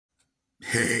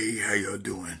Hey, how y'all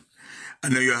doing? I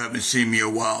know y'all haven't seen me a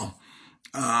while.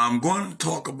 I'm going to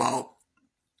talk about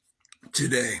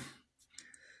today,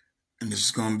 and this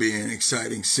is going to be an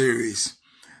exciting series,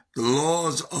 the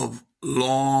laws of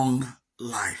long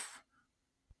life.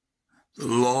 The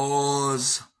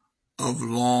laws of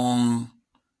long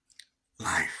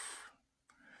life.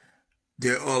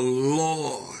 There are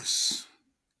laws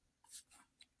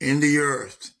in the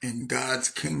earth, in God's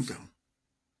kingdom,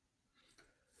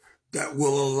 that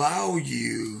will allow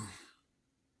you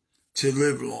to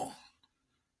live long.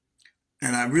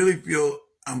 And I really feel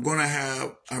I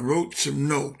wrote some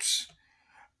notes,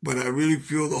 but I really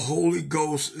feel the Holy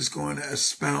Ghost is going to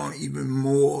expound even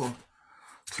more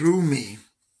through me.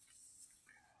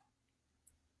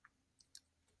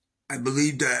 I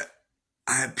believe that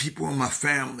I have people in my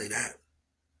family that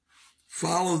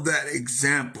follow that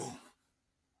example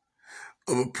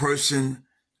of a person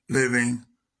living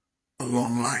a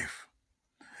long life.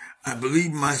 I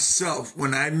believe myself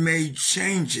when I made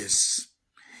changes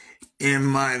in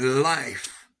my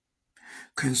life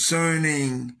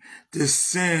concerning the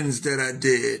sins that I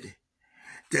did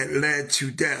that led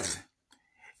to death.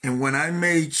 And when I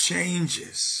made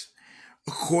changes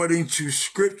according to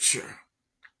scripture,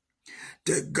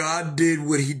 that God did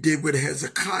what he did with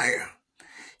Hezekiah.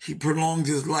 He prolonged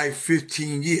his life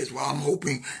 15 years. Well, I'm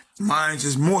hoping mine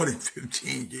is more than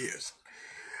 15 years.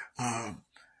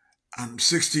 I'm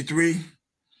 63,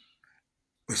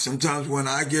 but sometimes when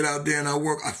I get out there and I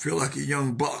work, I feel like a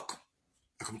young buck.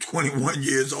 Like I'm 21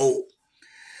 years old.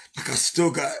 Like I still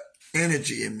got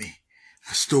energy in me.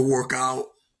 I still work out.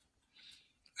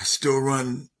 I still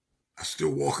run. I still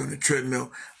walk on the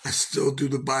treadmill. I still do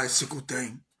the bicycle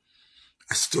thing.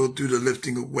 I still do the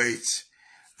lifting of weights.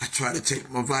 I try to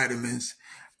take my vitamins.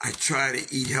 I try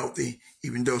to eat healthy,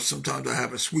 even though sometimes I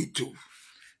have a sweet tooth.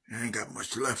 I ain't got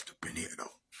much left up in here,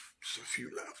 though. Just a few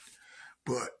left.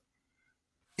 But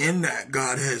in that,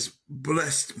 God has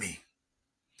blessed me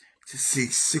to see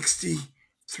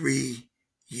 63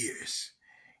 years.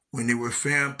 When there were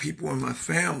people in my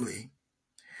family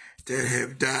that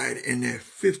have died in their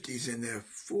 50s and their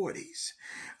 40s.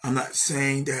 I'm not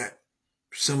saying that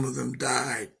some of them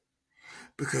died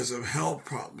because of health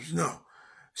problems. No,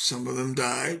 some of them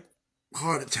died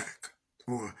heart attack,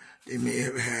 or they may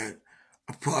have had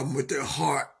a problem with their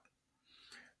heart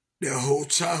their whole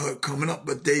childhood coming up,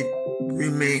 but they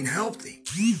remain healthy.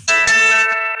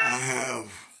 I have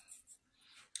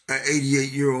an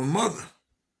 88-year-old mother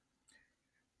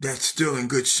that's still in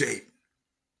good shape.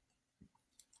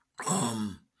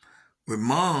 With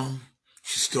mom,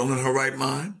 she's still in her right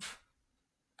mind.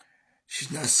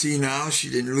 She's not senile.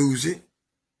 She didn't lose it.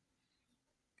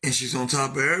 And she's on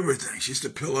top of everything. She's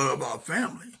the pillar of our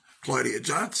family, Claudia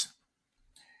Johnson.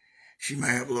 She might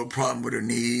have a little problem with her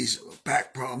knees, a little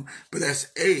back problem, but that's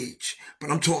age.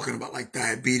 But I'm talking about like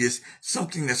diabetes,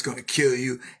 something that's going to kill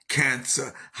you,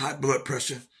 cancer, high blood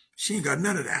pressure. She ain't got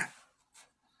none of that.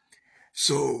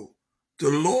 So the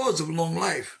laws of long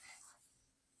life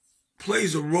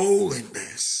plays a role in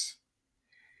this.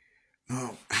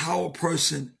 How a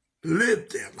person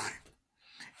lived their life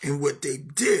and what they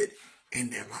did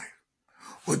in their life.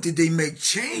 Or did they make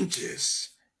changes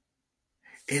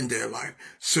in their life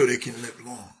so they can live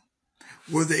long?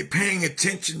 Were they paying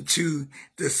attention to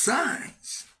the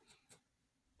signs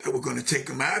that were going to take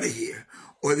them out of here?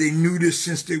 Or they knew this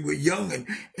since they were young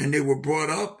and they were brought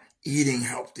up eating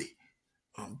healthy,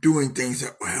 doing things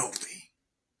that were healthy.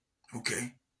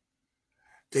 Okay?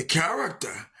 The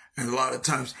character, and a lot of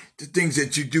times the things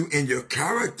that you do in your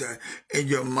character and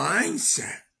your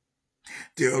mindset,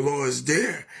 there are laws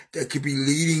there that could be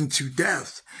leading to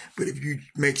death. But if you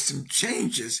make some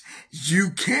changes,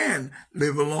 you can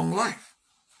live a long life.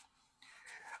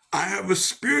 I have a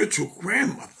spiritual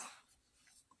grandmother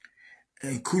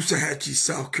in Coosawhatchee,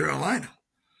 South Carolina,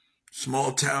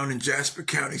 small town in Jasper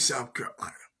County, South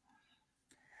Carolina.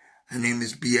 Her name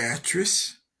is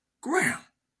Beatrice Graham.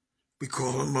 We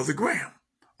call her Mother Graham,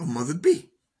 or Mother B.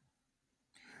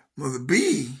 Mother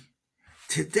B,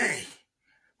 today,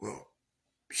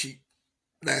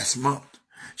 last month,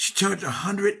 she turned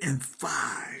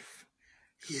 105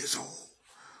 years old.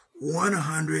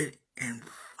 105.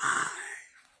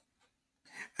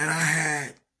 And I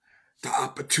had the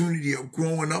opportunity of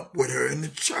growing up with her in the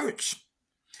church.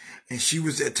 And she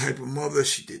was that type of mother.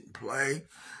 She didn't play,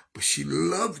 but she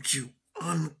loved you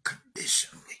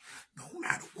unconditionally, no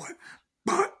matter what.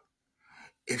 But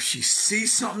if she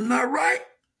sees something not right,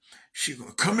 she's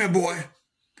going to come here, boy,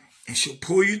 and she'll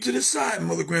pull you to the side.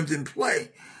 Mother Graham didn't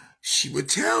play. She would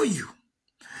tell you.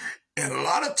 And a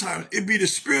lot of times, it'd be the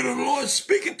Spirit of the Lord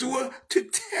speaking to her to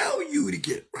tell you to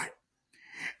get right.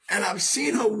 And I've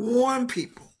seen her warn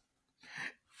people,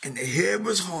 and their head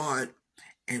was hard,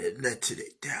 and it led to their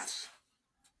death.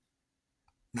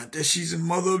 Not that she's a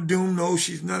mother of doom. No,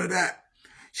 she's none of that.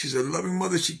 She's a loving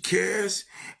mother. She cares.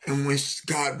 And when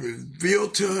God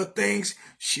revealed to her things,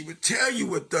 she would tell you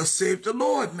what thus saith the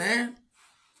Lord, man.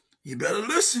 You better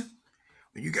listen.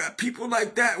 When you got people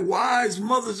like that, wise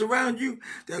mothers around you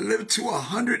that live to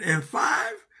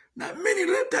 105, not many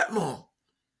live that long.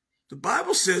 The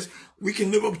Bible says we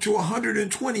can live up to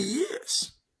 120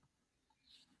 years.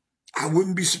 I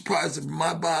wouldn't be surprised if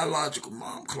my biological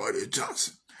mom, Claudia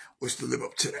Johnson, was to live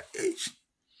up to that age,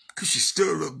 because she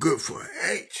still looked good for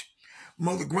her age.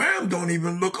 Mother Graham don't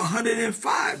even look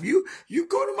 105. You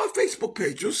go to my Facebook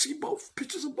page, you'll see both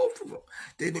pictures of both of them.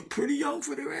 They look pretty young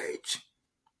for their age.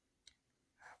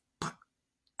 But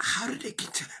how did they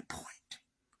get to that point?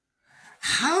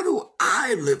 How do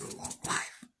I live a long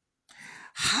life?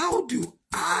 How do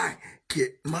I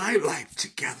get my life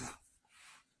together?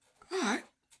 All right.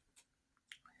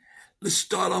 Let's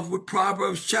start off with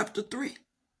Proverbs chapter 3.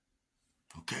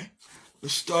 Okay,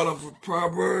 let's start off with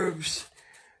Proverbs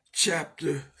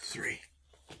chapter 3.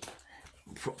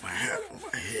 Put my hat on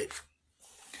my head.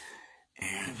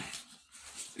 And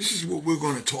this is what we're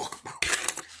going to talk about.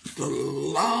 The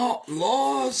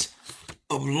laws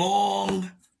of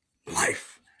long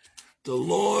life. The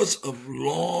laws of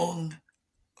long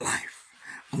life.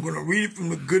 I'm going to read it from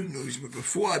the Good News, but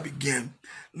before I begin,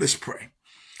 let's pray.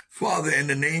 Father, in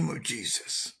the name of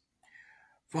Jesus,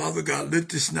 Father God, let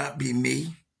this not be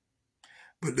me,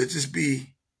 but let this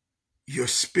be your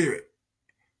spirit,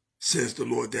 says the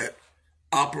Lord, that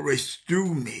operates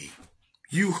through me.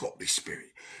 You, Holy Spirit,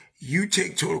 you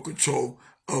take total control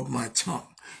of my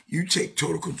tongue. You take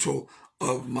total control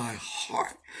of my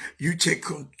heart. You take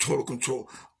total control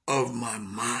of my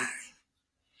mind.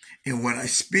 And when I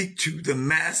speak to the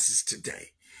masses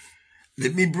today,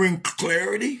 let me bring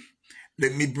clarity.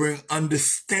 Let me bring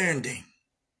understanding.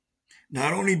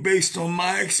 Not only based on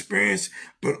my experience,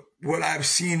 but what I've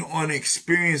seen on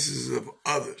experiences of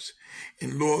others.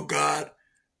 And Lord God,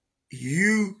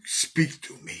 you speak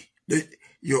through me, let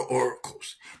your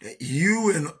oracles, that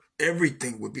you and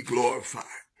everything would be glorified.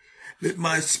 Let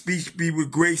my speech be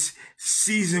with grace,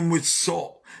 seasoned with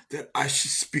salt, that I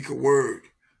should speak a word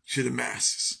to the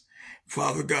masses.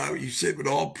 Father God, you said with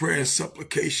all prayer and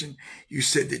supplication, you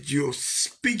said that you'll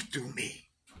speak through me,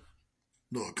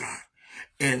 Lord God.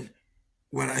 And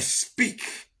when I speak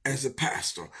as a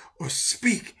pastor or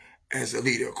speak as a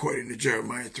leader, according to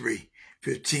Jeremiah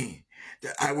 3:15,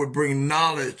 that I would bring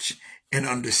knowledge and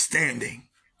understanding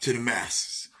to the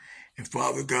masses. And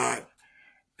Father God,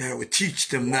 that I would teach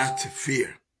them not to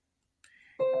fear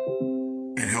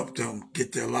and help them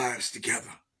get their lives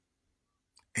together.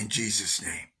 In Jesus'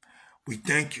 name, we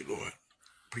thank you, Lord,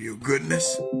 for your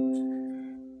goodness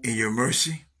and your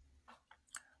mercy,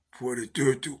 for it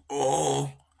through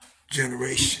all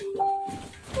generation.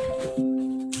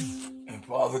 And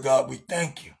Father God, we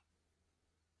thank you.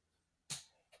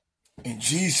 In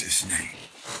Jesus' name,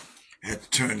 I had to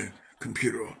turn the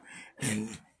computer on.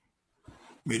 And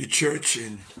may the church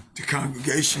and the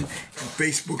congregation and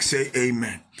Facebook say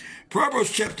amen.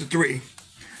 Proverbs chapter 3,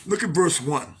 look at verse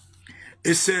 1.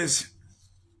 It says,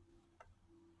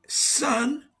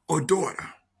 son or daughter,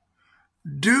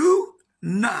 do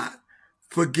not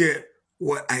forget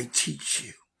what I teach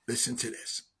you. Listen to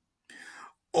this.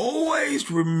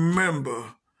 Always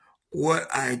remember what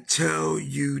I tell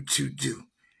you to do.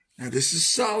 Now, this is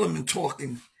Solomon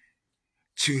talking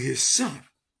to his son.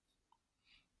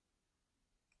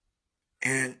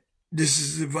 And this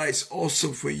is advice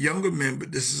also for younger men,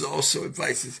 but this is also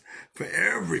advice for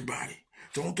everybody.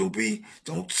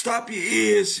 Don't stop your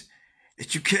ears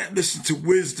that you can't listen to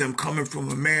wisdom coming from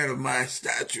a man of my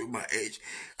stature, my age.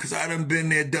 Because I done been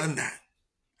there, done that.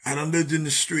 I done lived in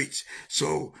the streets.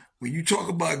 So when you talk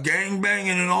about gangbanging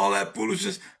and all that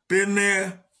foolishness, been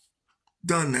there,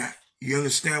 done that. You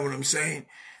understand what I'm saying?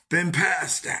 Been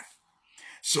past that.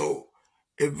 So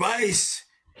advice,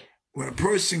 when a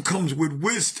person comes with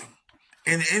wisdom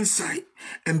and insight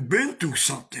and been through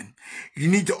something, you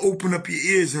need to open up your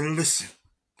ears and listen,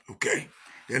 okay?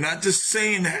 They're not just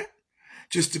saying that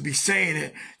just to be saying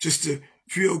it, just to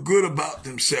feel good about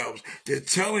themselves. They're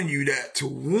telling you that to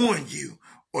warn you,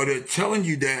 or they're telling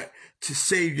you that to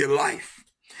save your life,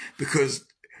 because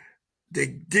they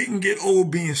didn't get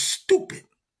old being stupid,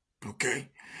 okay?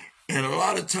 And a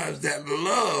lot of times that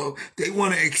love, they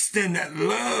want to extend that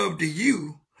love to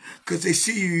you because they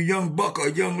see you a young buck or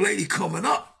a young lady coming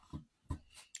up.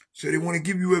 So they want to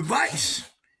give you advice,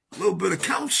 a little bit of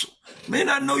counsel. May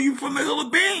not know you from a hill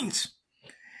of beans,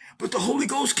 but the Holy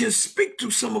Ghost can speak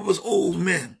to some of us old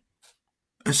men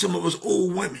And some of us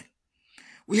old women,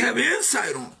 we have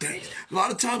insight on things. A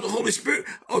lot of times the Holy Spirit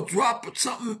will drop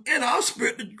something in our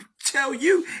spirit to tell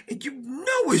you, and you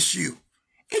know it's you.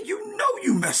 And you know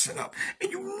you messing up.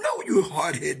 And you know your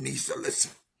hard-head needs to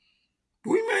listen.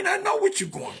 We may not know what you're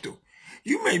going through.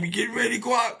 You may be getting ready to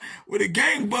go out with a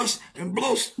gang bust and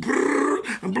blow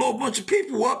a bunch of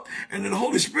people up, and then the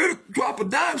Holy Spirit drop a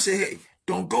dime and say, hey,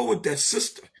 don't go with that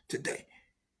sister today.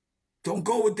 Don't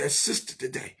go with that sister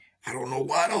today. I don't know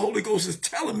why the Holy Ghost is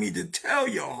telling me to tell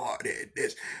your hard-head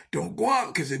this. Don't go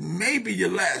out because it may be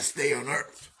your last day on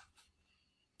earth.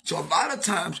 So a lot of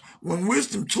times when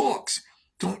wisdom talks,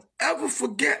 don't ever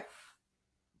forget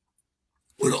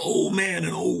what an old man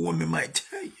and old woman might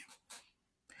tell you.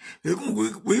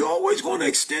 We're always going to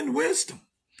extend wisdom,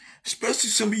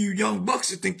 especially some of you young bucks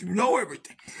that think you know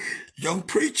everything. Young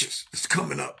preachers is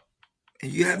coming up,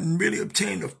 and you haven't really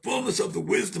obtained the fullness of the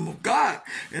wisdom of God.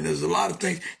 And there's a lot of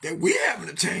things that we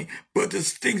haven't attained, but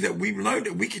there's things that we've learned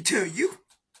that we can tell you.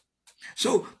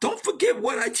 So don't forget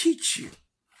what I teach you.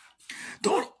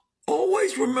 Don't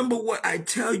always remember what I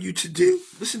tell you to do.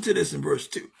 Listen to this in verse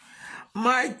 2.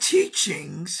 My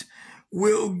teachings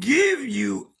will give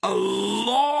you a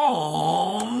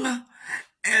long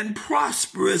and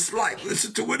prosperous life.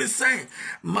 Listen to what it's saying.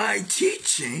 My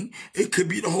teaching, it could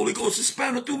be the Holy Ghost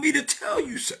expanding through me to tell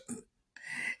you something.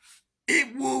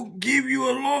 It will give you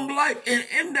a long life. And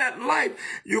in that life,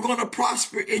 you're going to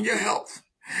prosper in your health.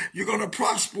 You're going to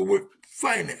prosper with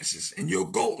finances and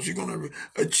your goals. You're going to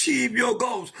achieve your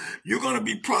goals. You're going to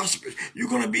be prosperous. You're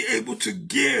going to be able to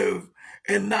give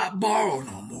and not borrow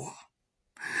no more.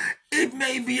 It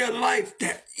may be a life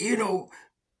that,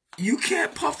 you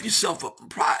can't puff yourself up in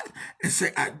pride and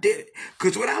say, I did it.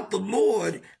 Because without the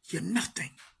Lord, you're nothing.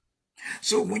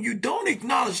 So when you don't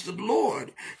acknowledge the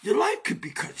Lord, your life could be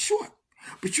cut short.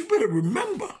 But you better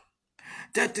remember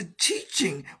that the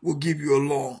teaching will give you a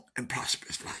long and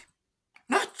prosperous life.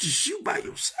 Not just you by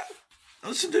yourself. Now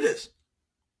listen to this.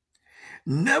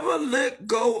 Never let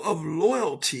go of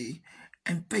loyalty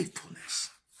and faithfulness.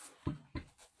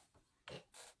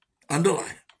 Underline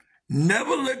it.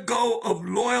 Never let go of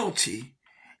loyalty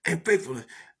and faithfulness.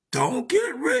 Don't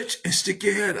get rich and stick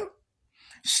your head up.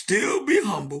 Still be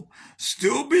humble.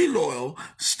 Still be loyal.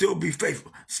 Still be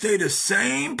faithful. Stay the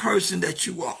same person that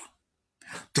you are.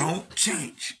 Don't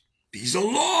change. These are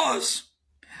laws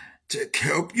to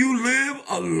help you live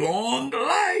a long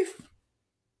life.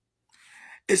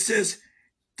 It says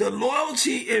the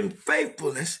loyalty and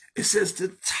faithfulness, it says to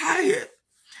tie it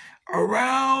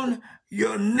around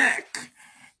your neck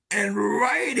and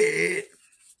write it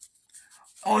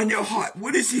on your heart.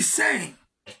 What is he saying?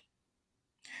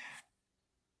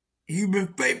 You've been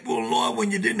faithful, Lord,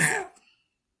 when you didn't have.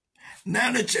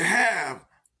 Now that you have,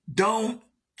 don't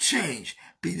change.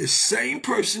 Be the same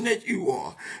person that you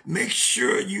are. Make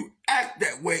sure you act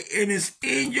that way and it's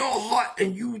in your heart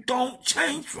and you don't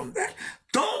change from that.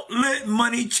 Don't let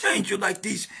money change you like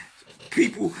these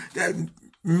people that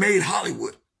made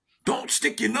Hollywood. Don't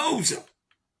stick your nose up.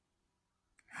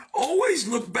 Always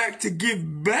look back to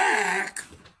give back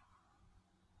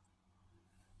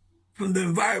from the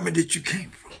environment that you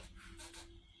came from.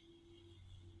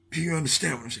 Do you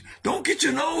understand what I'm saying? Don't get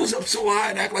your nose up so high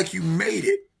and act like you made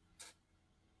it.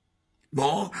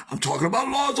 Long, I'm talking about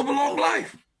laws of a long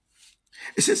life.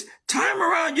 It says, time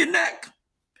around your neck.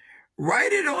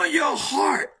 Write it on your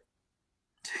heart.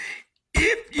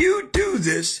 If you do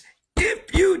this,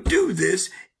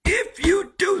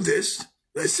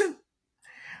 listen,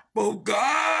 both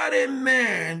God and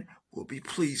man will be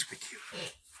pleased with you.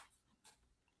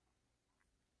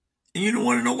 And you don't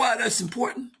want to know why that's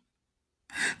important?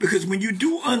 Because when you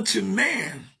do unto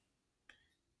man,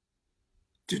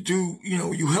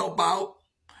 you help out,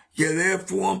 you're there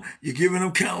for them, you're giving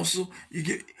them counsel,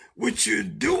 what you're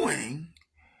doing,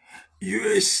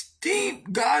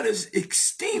 God is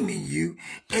esteeming you,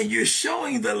 and you're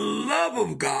showing the love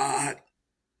of God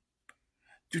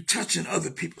through touching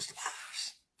other people's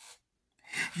lives.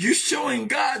 You're showing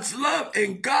God's love,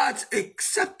 and God's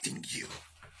accepting you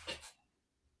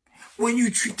when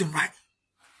you treat them right.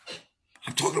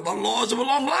 I'm talking about laws of a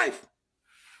long life.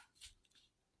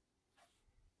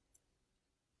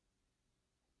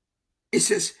 It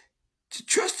says to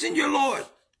trust in your Lord.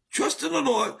 Trust in the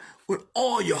Lord with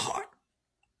all your heart.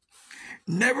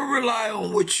 Never rely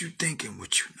on what you think and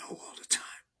what you know all the time.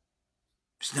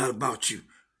 It's not about you.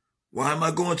 Why am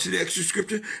I going to the extra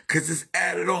scripture? Because it's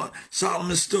added on.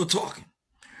 Solomon's still talking.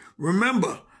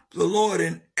 Remember the Lord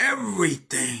in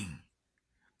everything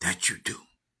that you do.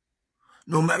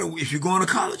 No matter if you're going to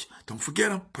college, don't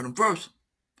forget him. Put him first.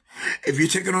 If you're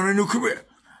taking on a new career,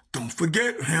 don't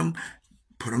forget him.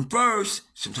 Put him first.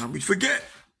 Sometimes we forget.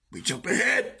 We jump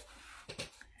ahead.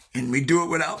 And we do it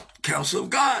without counsel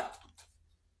of God.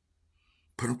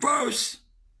 Put him first.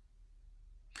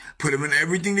 Put him in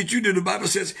everything that you do. The Bible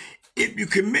says, if you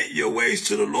commit your ways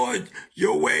to the Lord,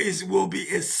 your ways will be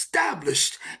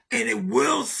established and it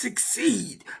will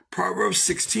succeed. Proverbs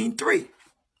 16:3.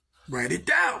 Write it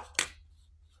down.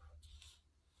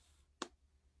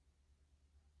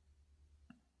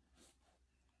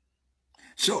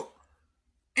 So,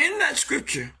 in that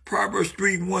scripture, Proverbs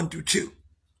 3:1-2,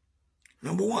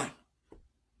 number one,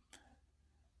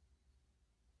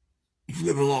 you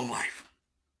live a long life.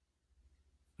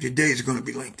 Your days are going to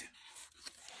be lengthened.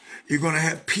 You're going to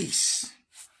have peace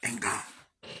in God.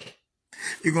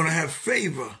 You're going to have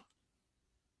favor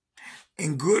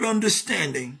and good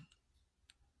understanding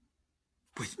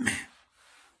with man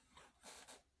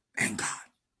and God.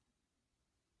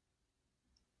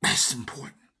 That's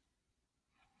important.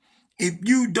 If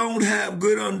you don't have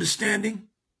good understanding,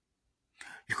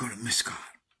 you're going to miss God.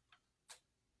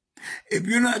 If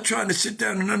you're not trying to sit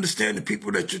down and understand the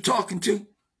people that you're talking to,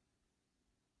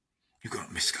 you're going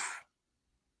to miss God.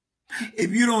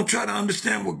 If you don't try to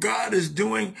understand what God is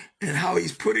doing and how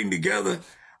he's putting together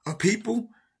a people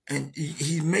and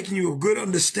he's making you a good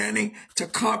understanding to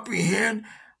comprehend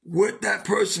what that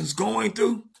person's going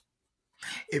through,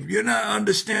 if you're not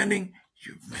understanding,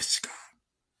 you miss God.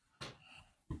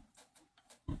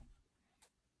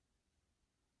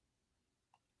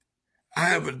 I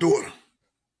have a daughter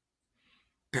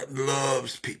that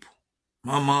loves people.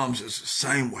 My mom's is the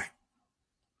same way.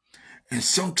 And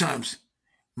sometimes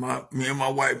me and my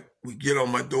wife, we get on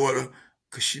my daughter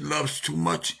because she loves too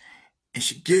much and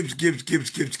she gives.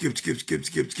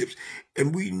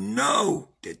 And we know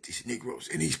that these Negroes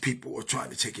and these people are trying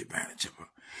to take advantage of her.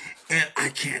 And I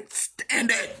can't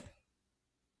stand it.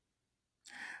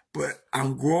 But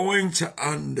I'm growing to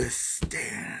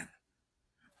understand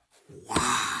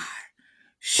why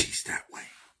she's that way.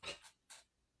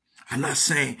 I'm not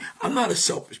saying I'm not a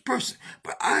selfish person,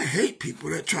 but I hate people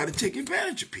that try to take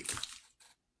advantage of people.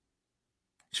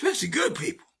 Especially good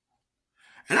people.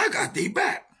 And I got their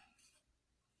back.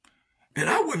 And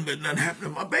I wouldn't let nothing happen to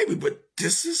my baby, but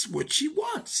this is what she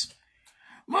wants.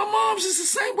 My mom's is the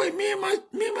same way. Me and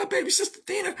my baby sister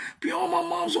Tina be on my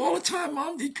mom's all the time.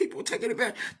 Mom, these people taking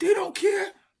advantage. They don't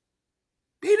care.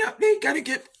 They got to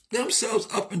get themselves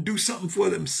up and do something for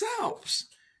themselves.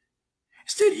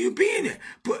 Instead of you being there.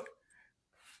 But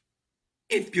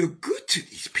if you're good to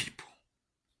these people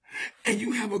and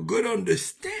you have a good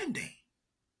understanding,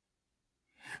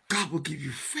 God will give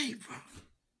you favor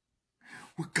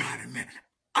with God and man.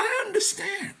 I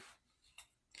understand.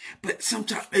 But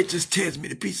sometimes it just tears me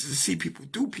to pieces to see people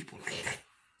do people like that.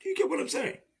 Do you get what I'm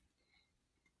saying?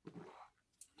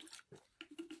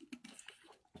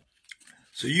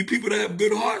 So you people that have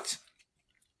good hearts,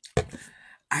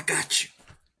 I got you.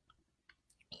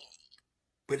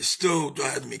 But it still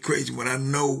drives me crazy when I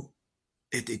know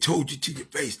that they told you to your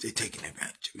face they're taking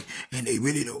advantage of you and they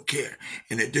really don't care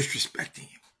and they're disrespecting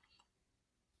you.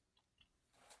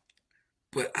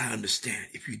 But I understand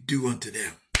if you do unto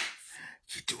them,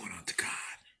 you're doing unto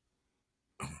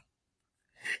God.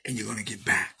 And you're going to get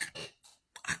back.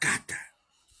 I got that.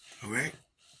 All right?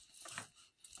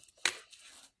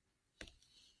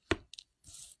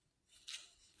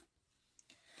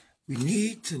 We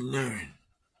need to learn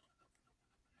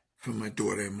from my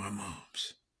daughter and my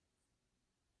mom's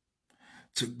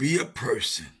to be a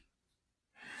person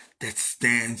that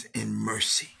stands in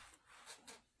mercy.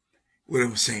 What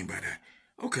am I saying by that?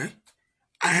 Okay.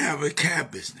 I have a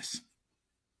cab business.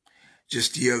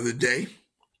 Just the other day,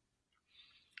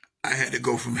 I had to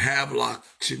go from Havelock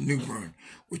to New Bern,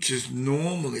 which is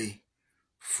normally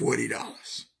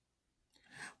 $40.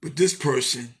 But this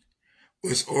person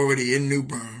was already in New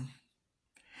Bern,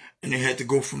 and they had to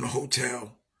go from the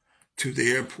hotel to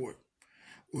the airport,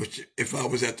 which if I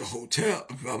was at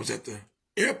the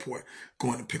airport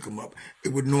going to pick them up, it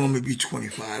would normally be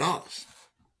 $25.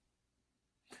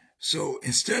 So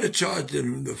instead of charging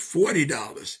them the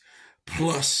 $40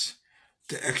 plus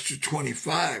the extra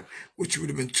 $25, which would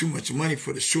have been too much money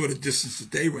for the shorter distance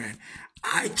that they ran,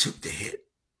 I took the hit.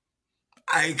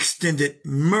 I extended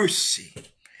mercy.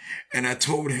 And I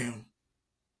told him,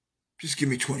 just give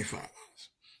me $25.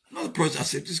 Another person, I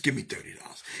said, just give me $30.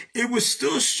 It was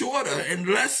still shorter and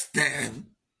less than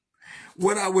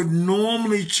what I would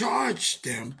normally charge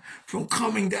them from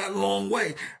coming that long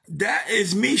way. That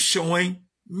is me showing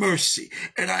mercy.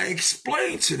 And I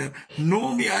explained to them,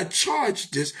 normally I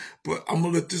charge this, but I'm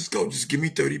going to let this go. Just give me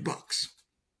 $30.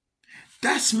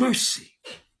 That's mercy.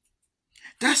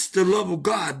 That's the love of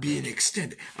God being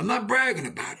extended. I'm not bragging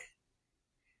about it.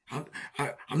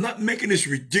 I'm not making this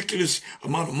ridiculous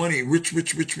amount of money, rich,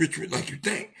 like you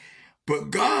think.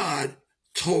 But God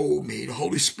told me, the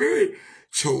Holy Spirit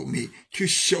told me to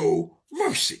show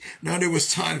mercy. Now, there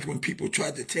was times when people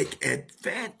tried to take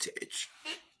advantage,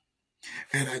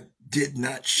 and I did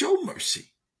not show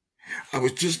mercy. I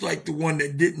was just like the one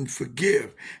that didn't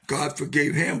forgive. God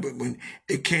forgave him, but when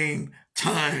it came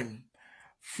time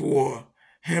for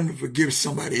him to forgive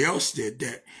somebody else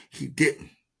that he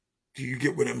didn't. Do you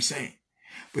get what I'm saying?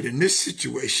 But in this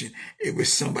situation, it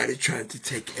was somebody trying to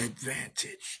take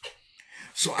advantage.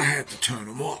 So I had to turn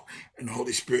them off. And the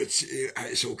Holy Spirit said,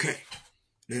 it's okay.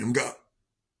 Let them go.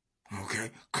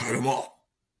 Okay? Cut them off.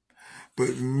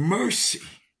 But mercy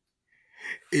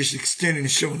is extending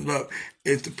and showing love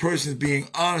if the person is being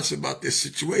honest about their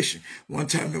situation. One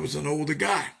time there was an older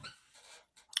guy.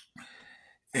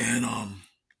 And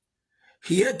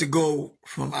he had to go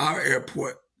from our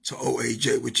airport to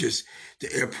OAJ, which is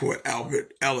the airport,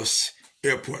 Albert Ellis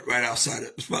Airport, right outside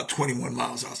it. It's about 21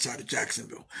 miles outside of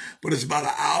Jacksonville. But it's about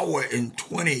an hour and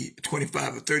 20,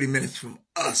 25 or 30 minutes from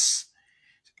us.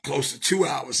 Close to 2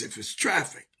 hours if it's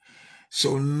traffic.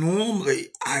 So normally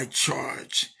I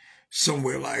charge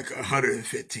somewhere like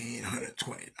 $115,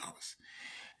 $120.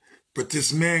 But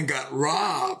this man got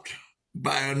robbed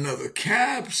by another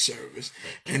cab service,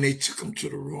 and they took him to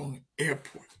the wrong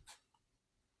airport.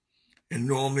 And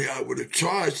normally I would have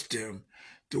charged them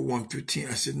the $115.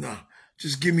 I said, no,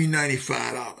 just give me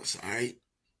 $95, all right?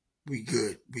 We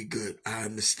good. I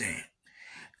understand.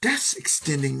 That's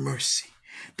extending mercy.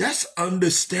 That's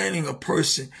understanding a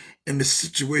person in the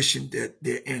situation that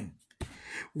they're in.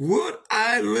 Would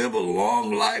I live a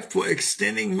long life for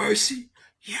extending mercy?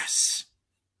 Yes.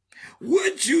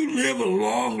 Would you live a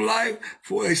long life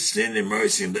for extending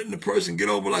mercy and letting the person get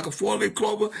over like a four-leaf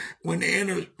clover when they're in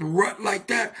a rut like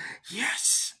that?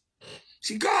 Yes.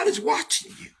 See, God is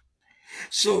watching you.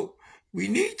 So we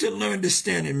need to learn to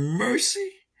stand in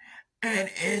mercy and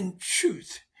in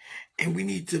truth. And we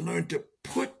need to learn to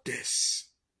put this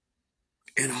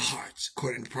in our hearts,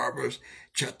 according to Proverbs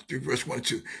chapter 3, verse 1 and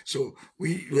 2. So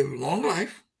we live a long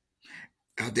life.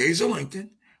 Our days are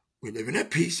lengthened. We're living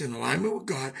at peace in alignment with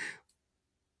God.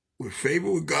 We're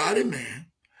favored with God and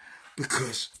man.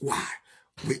 Because why?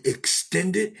 We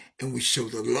extend it and we show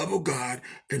the love of God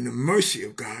and the mercy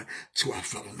of God to our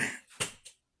fellow man.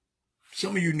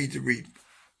 Some of you need to read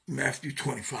Matthew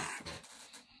 25.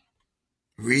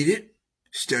 Read it,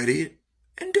 study it,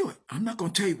 and do it. I'm not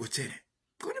going to tell you what's in it.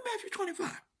 Go to Matthew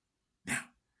 25. Now,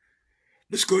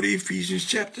 let's go to Ephesians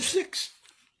chapter 6.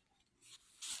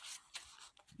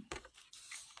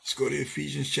 Let's go to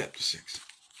Ephesians chapter 6.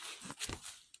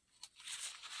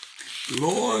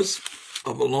 Laws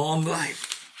of a long life.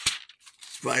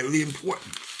 It's vitally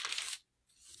important.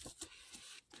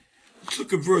 Let's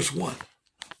look at verse 1.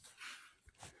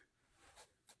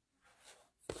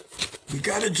 We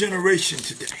got a generation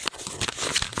today.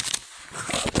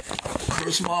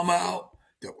 Curse mama out,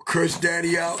 that will curse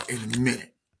daddy out in a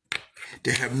minute.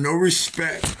 They have no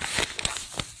respect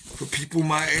for people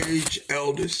my age,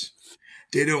 elders.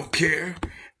 They don't care.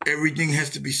 Everything has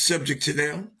to be subject to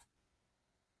them.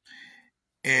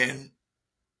 And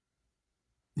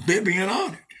they're being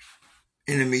honored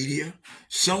in the media.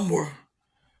 Some were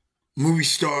movie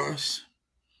stars,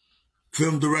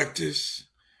 film directors,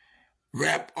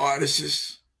 rap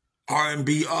artists,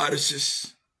 R&B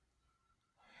artists.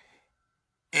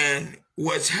 And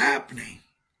what's happening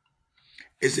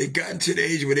is they got to the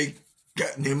age where they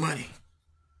got their money.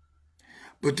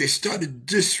 But they started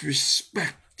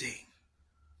disrespecting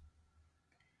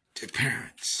their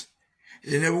parents.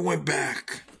 They never went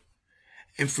back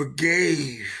and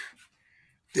forgave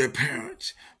their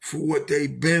parents for what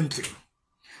they've been through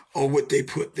or what they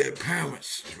put their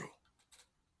parents through.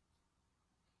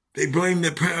 They blame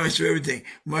their parents for everything.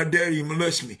 My daddy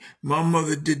molested me. My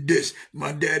mother did this.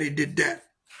 My daddy did that.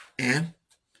 And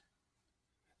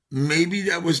maybe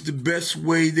that was the best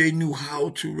way they knew how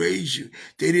to raise you.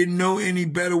 They didn't know any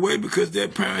better way because their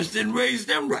parents didn't raise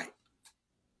them right.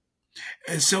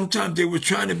 And sometimes they were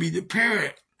trying to be the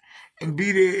parent and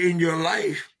be there in your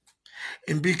life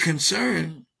and be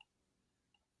concerned,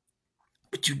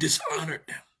 but you dishonored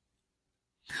them.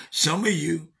 Some of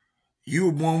you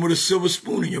were born with a silver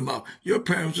spoon in your mouth. Your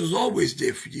parents was always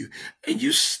there for you, and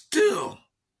you still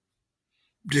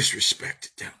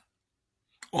disrespected them.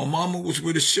 Or mama was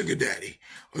with a sugar daddy,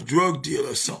 a drug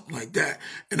dealer, or something like that.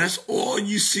 And that's all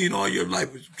you see in all your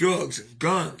life was drugs and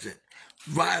guns and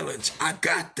violence. I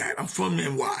got that. I'm from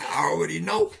NY. I already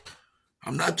know.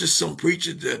 I'm not just some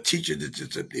preacher, the teacher that's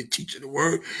just a teacher the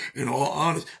word. In all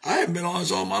honest, I haven't been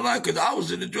honest all my life because I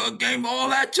was in the drug game, all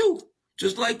that too,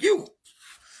 just like you.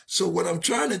 So what I'm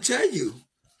trying to tell you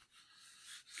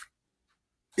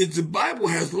is the Bible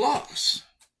has laws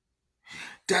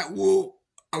that will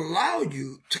allow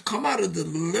you to come out of the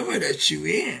dilemma that you're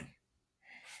in.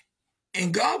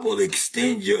 And God will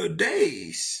extend your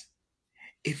days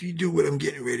if you do what I'm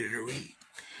getting ready to read.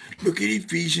 Look at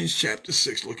Ephesians chapter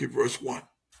 6. Look at verse 1.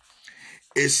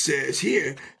 It says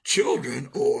here, children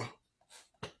or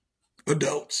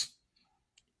adults,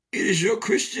 it is your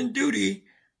Christian duty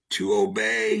to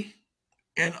obey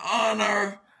and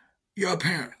honor your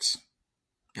parents.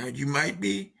 Now, you might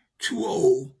be too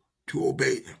old to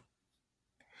obey them,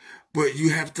 but you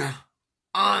have to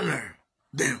honor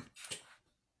them.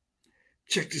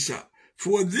 Check this out.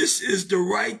 For this is the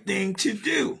right thing to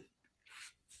do.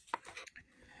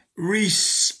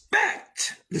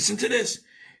 Respect, listen to this,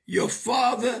 your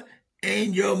father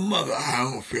and your mother. I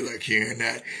don't feel like hearing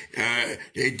that.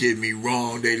 They did me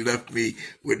wrong. They left me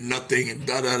with nothing and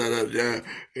da-da-da-da-da,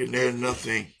 and there's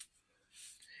nothing.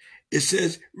 It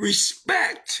says,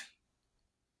 respect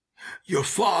your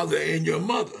father and your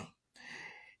mother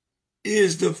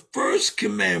is the first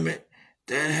commandment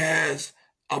that has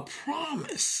a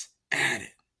promise added.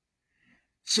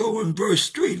 So in verse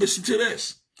 3, listen to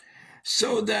this.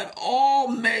 So that all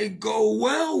may go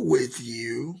well with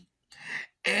you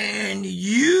and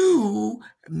you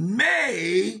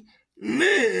may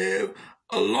live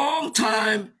a long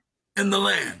time in the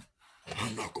land.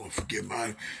 I'm not going to forget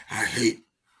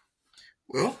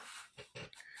Well,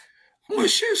 I'm going to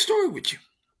share a story with you.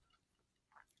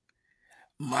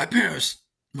 My parents,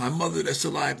 my mother that's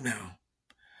alive now,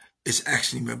 is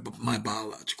actually my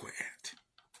biological aunt.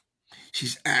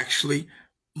 She's actually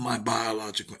my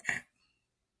biological aunt.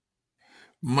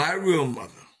 My real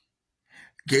mother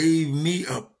gave me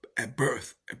up at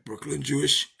birth at Brooklyn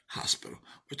Jewish Hospital,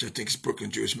 which I think is Brooklyn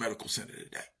Jewish Medical Center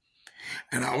today.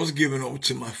 And I was given over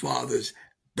to my father's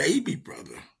baby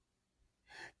brother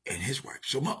and his wife.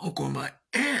 So my uncle and my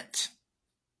aunt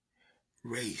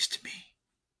raised me.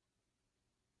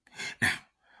 Now,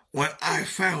 when I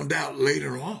found out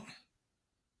later on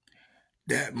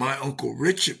that my Uncle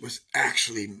Richard was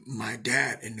actually my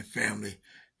dad in the family,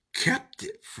 kept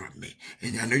it from me.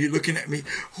 And I know you're looking at me,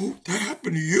 oh, that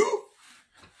happened to you?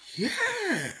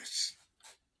 Yes.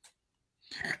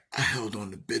 I held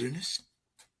on to bitterness.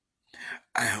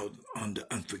 I held on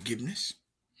to unforgiveness.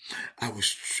 I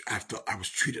felt I was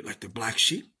treated like the black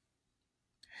sheep.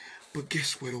 But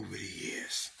guess what, over the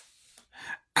years,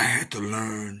 I had to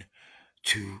learn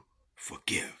to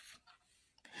forgive.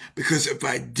 Because if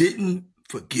I didn't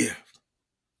forgive,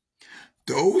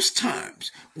 those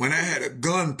times when I had a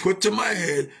gun put to my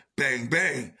head, bang,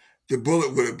 bang, the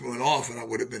bullet would have gone off and I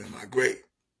would have been in my grave.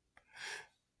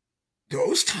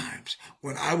 Those times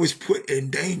when I was put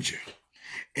in danger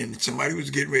and somebody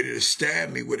was getting ready to stab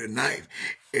me with a knife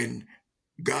and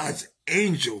God's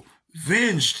angel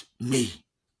avenged me.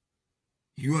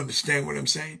 You understand what I'm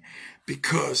saying?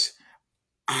 Because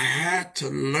I had to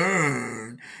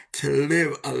learn to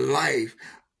live a life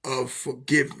of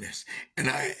forgiveness. And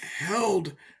I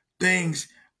held things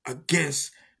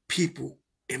against people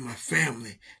in my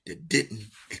family that didn't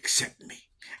accept me.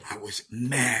 I was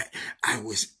mad. I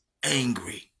was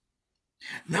angry.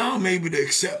 Now I'm able to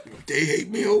accept them. If they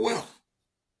hate me, oh well.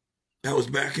 That was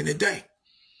back in the day.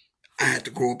 I had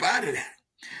to grow up out of that.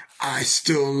 I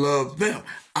still love them.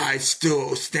 I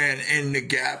still stand in the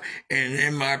gap, and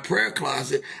in my prayer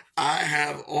closet, I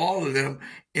have all of them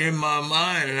in my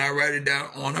mind, and I write it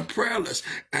down on a prayer list,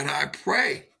 and I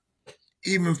pray,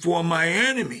 even for my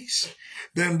enemies,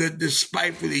 them that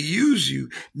despitefully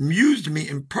used me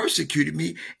and persecuted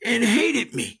me and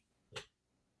hated me.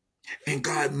 And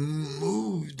God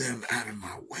moved them out of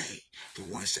my way,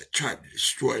 the ones that tried to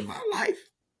destroy my life.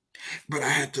 But I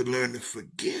had to learn to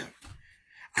forgive.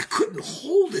 I couldn't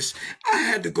hold this. I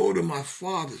had to go to my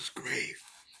father's grave,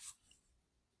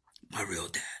 my real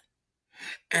dad,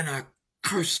 and I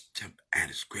cursed him at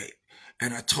his grave.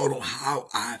 And I told him how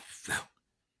I felt.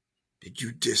 That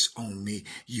you disown me.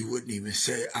 You wouldn't even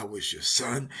say I was your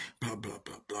son, blah, blah,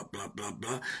 blah, blah, blah, blah,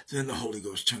 blah. Then the Holy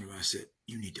Ghost turned around and said,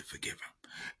 you need to forgive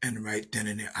him. And right then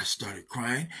and there, I started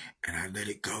crying, and I let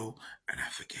it go, and I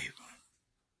forgave him.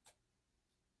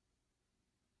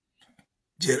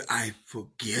 Did I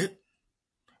forget?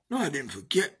 No, I didn't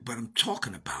forget, but I'm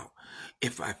talking about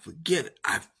if I forget,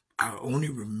 I only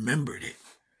remembered it.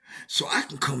 So I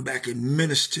can come back and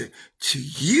minister to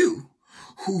you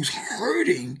who's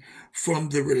hurting from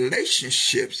the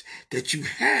relationships that you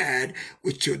had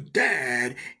with your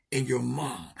dad and your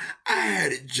mom. I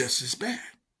had it just as bad.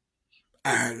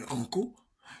 I had an uncle.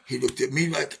 He looked at me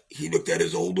like he looked at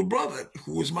his older brother,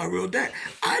 who was my real dad.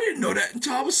 I didn't know that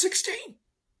until I was 16.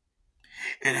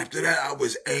 And after that, I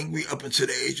was angry up until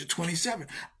the age of 27.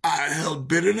 I held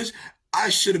bitterness. I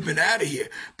should have been out of here.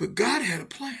 But God had a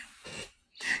plan.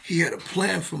 He had a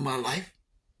plan for my life.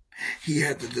 He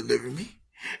had to deliver me.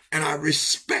 And I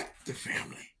respect the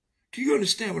family. Do you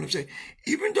understand what I'm saying?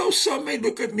 Even though some may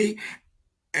look at me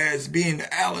as being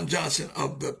the Alan Johnson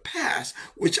of the past,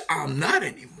 which I'm not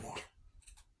anymore.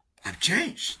 I've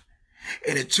changed.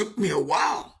 And it took me a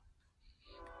while.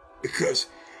 Because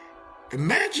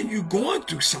imagine you going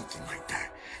through something like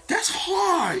that. That's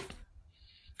hard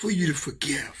for you to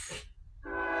forgive.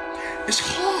 It's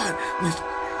hard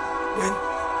when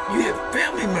you have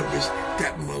family members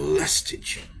that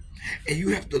molested you. And you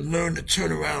have to learn to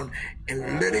turn around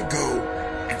and let it go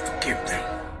and forgive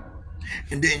them.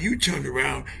 And then you turned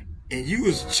around and you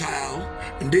was a child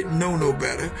and didn't know no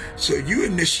better. So you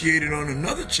initiated on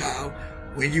another child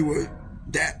when you were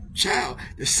that child,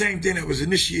 the same thing that was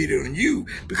initiated on you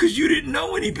because you didn't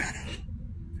know any better.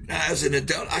 Now, as an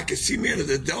adult, I can see me as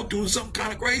an adult doing something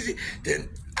kind of crazy, then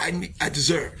I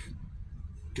deserve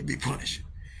to be punished.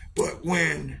 But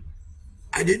when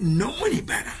I didn't know any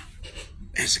better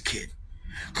as a kid,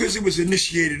 because it was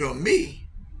initiated on me,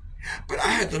 but I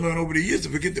had to learn over the years to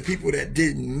forget the people that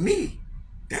did me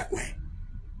that way.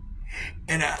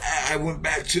 And I went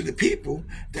back to the people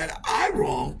that I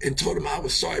wronged and told them I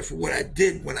was sorry for what I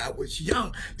did when I was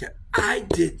young, that I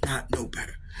did not know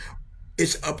better.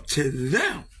 It's up to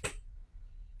them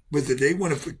whether they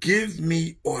want to forgive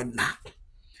me or not.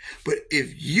 But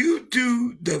if you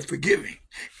do the forgiving,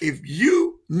 if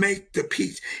you make the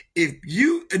peace, if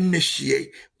you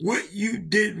initiate what you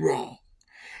did wrong,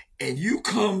 and you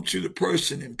come to the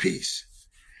person in peace,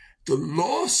 the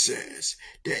law says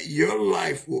that your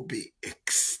life will be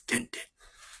extended.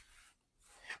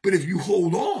 But if you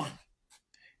hold on,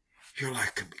 your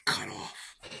life can be cut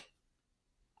off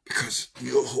because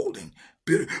you're holding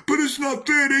bitter. But it's not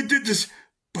fair, they did this.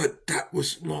 But that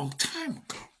was a long time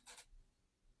ago.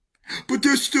 But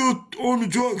they're still on the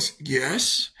drugs.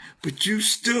 Yes, but you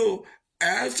still,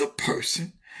 as a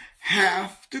person,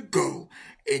 have to go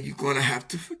and you're going to have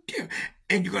to forgive.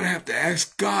 And you're going to have to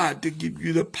ask God to give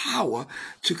you the power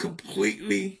to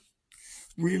completely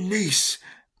release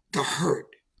the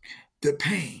hurt, the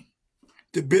pain,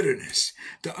 the bitterness,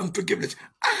 the unforgiveness.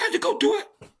 I had to go through it.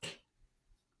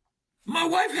 My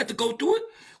wife had to go through it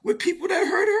with people that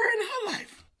hurt her in her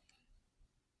life.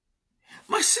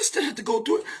 My sister had to go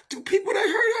through it to people that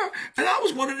hurt her. And I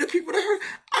was one of the people that hurt.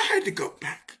 I had to go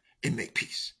back and make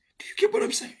peace. Do you get what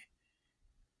I'm saying?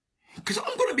 Because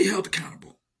I'm going to be held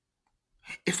accountable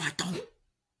if I don't.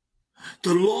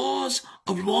 The laws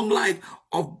of long life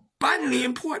are vitally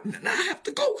important, and I have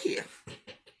to go here.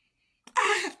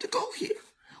 I have to go here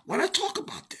when I talk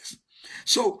about this.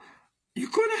 So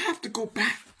you're going to have to go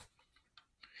back,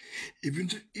 even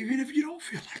if you don't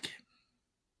feel like it.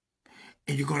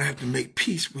 And you're going to have to make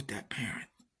peace with that parent.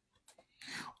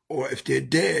 Or if they're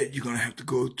dead, you're going to have to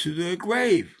go to the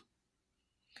grave.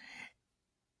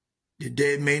 The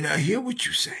dead may not hear what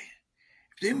you say.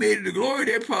 If they made it to glory,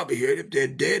 they'll probably hear it. If they're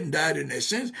dead and died in their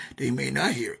sins, they may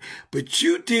not hear it. But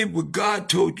you did what God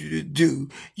told you to do.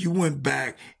 You went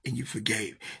back and you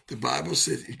forgave. The Bible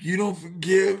says if you don't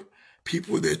forgive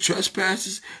people their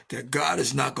trespasses, that God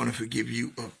is not going to forgive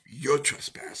you of your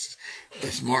trespasses.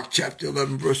 That's Mark chapter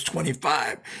 11, verse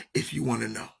 25, if you want to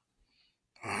know.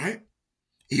 All right?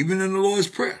 Even in the Lord's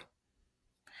Prayer.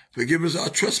 Forgive us our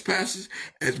trespasses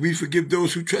as we forgive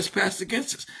those who trespass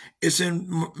against us. It's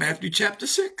in Matthew chapter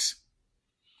 6.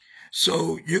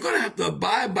 So you're going to have to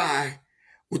abide by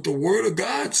what the Word of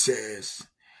God says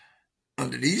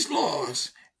under these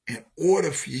laws in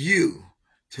order for you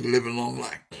to live a long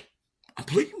life. I'm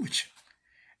pleading with you.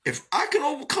 If I can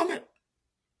overcome it,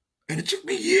 and it took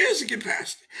me years to get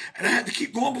past it, and I had to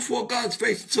keep going before God's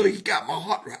face until He got my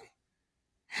heart right.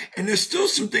 And there's still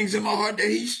some things in my heart that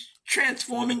He's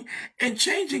transforming and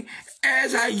changing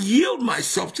as I yield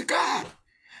myself to God.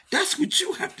 That's what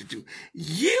you have to do.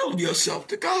 Yield yourself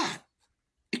to God.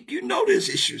 You know there's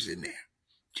issues in there.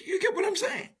 Do you get what I'm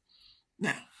saying?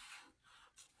 Now,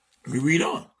 let me read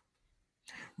on.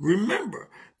 Remember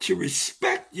to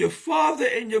respect your father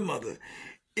and your mother.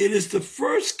 It is the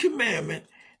first commandment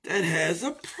that has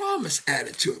a promise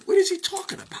added to it. What is he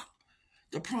talking about?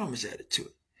 The promise added to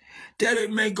it. That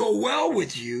it may go well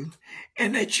with you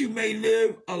and that you may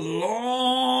live a long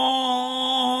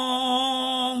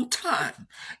time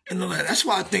in the land. That's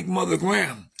why I think Mother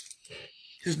Graham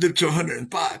has lived to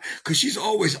 105, because she's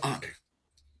always honored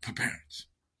her parents.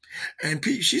 And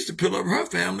she's the pillar of her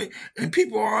family, and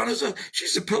people are honors her.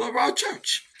 She's the pillar of our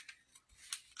church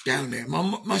down there,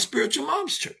 my spiritual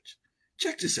mom's church.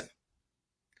 Check this out.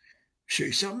 Show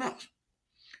you something else.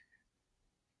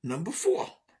 Number 4,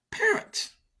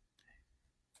 parents.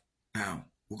 Now,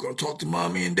 we're going to talk to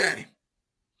mommy and daddy,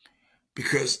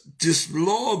 because this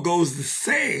law goes the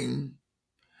same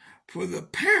for the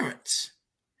parents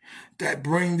that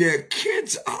bring their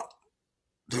kids up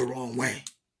the wrong way.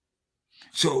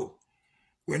 So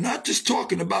we're not just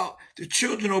talking about the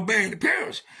children obeying the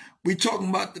parents. We're talking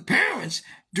about the parents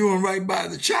doing right by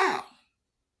the child.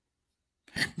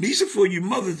 These are for you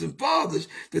mothers and fathers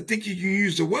that think you can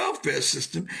use the welfare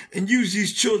system and use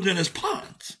these children as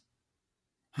pawns.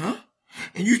 Huh?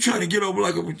 And you trying to get over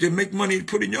like to make money to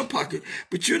put in your pocket,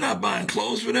 but you're not buying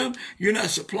clothes for them. You're not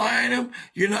supplying them.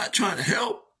 You're not trying to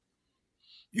help.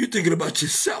 You're thinking about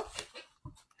yourself.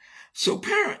 So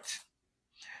parents,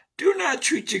 do not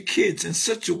treat your kids in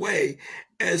such a way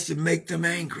as to make them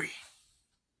angry.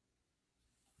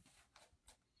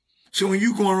 So when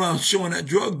you're going around showing that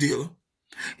drug dealer,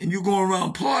 and you're going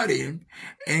around partying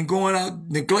and going out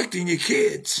neglecting your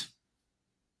kids,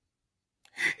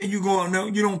 and you go out there,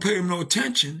 you don't pay them no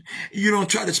attention, you don't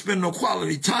try to spend no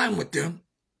quality time with them,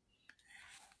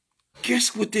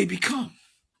 guess what they become?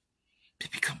 They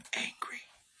become angry.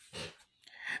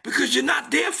 Because you're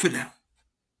not there for them.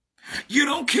 You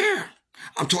don't care.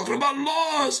 I'm talking about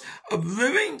laws of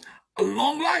living a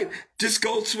long life. This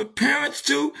goes for parents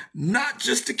too, not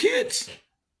just the kids.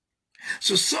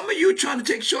 So some of you are trying to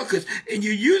take shortcuts, and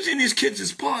you're using these kids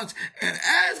as pawns, and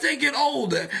as they get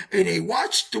older and they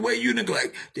watch the way you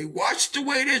neglect, they watch the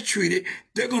way they're treated,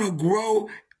 they're going to grow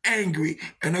angry,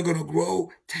 and they're going to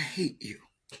grow to hate you.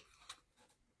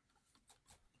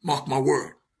 Mark my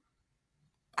word.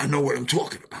 I know what I'm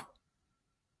talking about.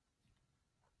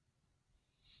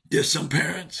 There's some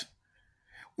parents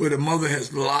where the mother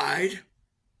has lied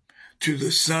to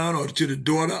the son or to the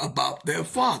daughter about their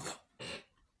father.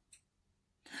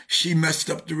 She messed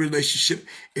up the relationship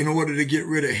in order to get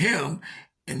rid of him,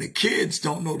 and the kids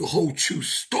don't know the whole true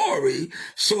story,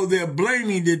 so they're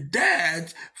blaming the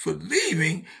dads for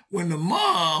leaving when the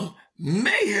mom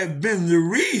may have been the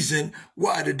reason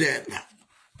why the dad left.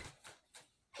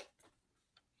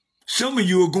 Some of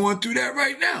you are going through that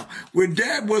right now, where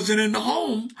dad wasn't in the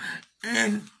home,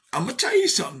 and I'm going to tell you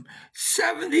something,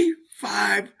 75%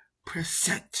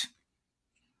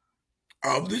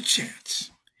 of the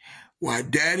chance why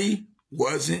daddy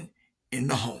wasn't in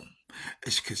the home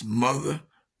is because mother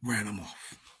ran him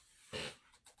off.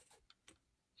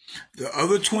 The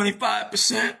other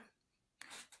 25%,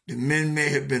 the men may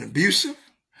have been abusive.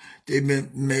 They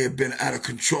may have been out of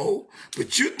control.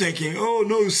 But you're thinking, oh,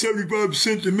 no,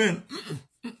 75% of men.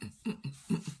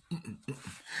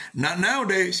 Not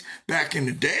nowadays. Back in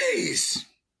the days,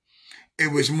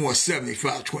 it was more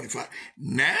 75-25.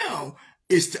 Now,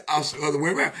 it's the other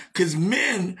way around. Because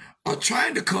men are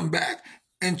trying to come back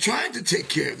and trying to take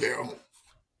care of their own.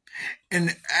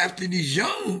 And after these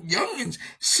youngins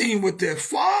seeing what their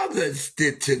fathers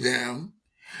did to them,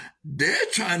 they're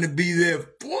trying to be there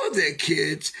for their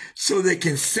kids so they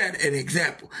can set an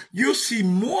example. You'll see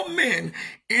more men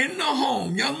in the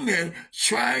home, young men,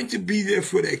 trying to be there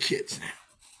for their kids now.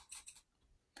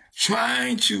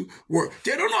 Trying to work.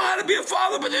 They don't know how to be a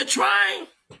father, but they're trying.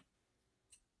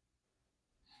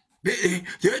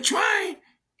 They're trying.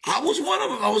 I was one of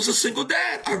them. I was a single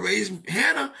dad. I raised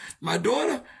Hannah, my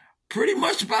daughter, pretty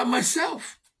much by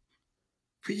myself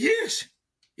for years.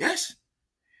 Yes.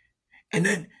 And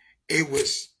then it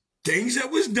was things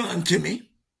that was done to me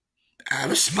out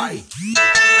of spite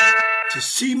to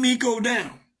see me go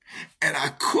down. And I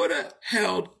could have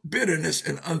held bitterness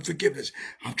and unforgiveness.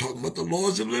 I'm talking about the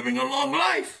laws of living a long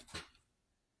life.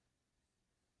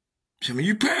 Some of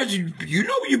you parents, you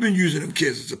know you've been using them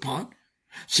kids as a pawn.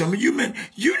 Some of you men,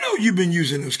 you know you've been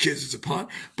using those kids as a pawn.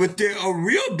 But there are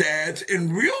real dads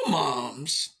and real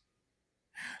moms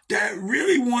that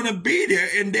really want to be there,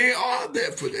 and they are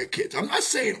there for their kids. I'm not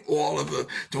saying all of them.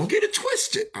 Don't get it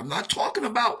twisted. I'm not talking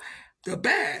about the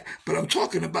bad, but I'm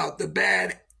talking about the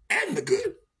bad and the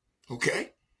good.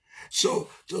 Okay? So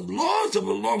the laws of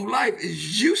a long life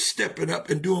is you stepping up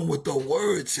and doing what the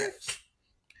word says.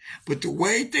 But the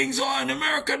way things are in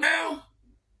America now,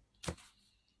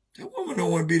 that woman don't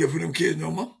want to be there for them kids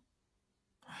no more.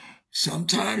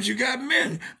 Sometimes you got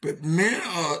men, but men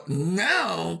are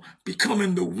now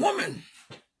becoming the woman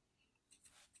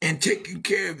and taking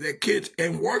care of their kids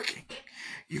and working.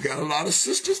 You got a lot of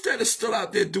sisters that are still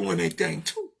out there doing their thing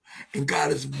too. And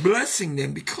God is blessing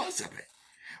them because of it.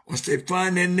 Once they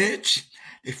find their niche,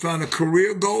 they find a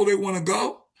career goal they want to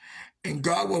go, And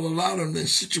God will allow them in a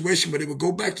situation where they would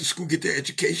go back to school, get their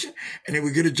education, and they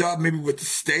would get a job maybe with the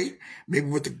state, maybe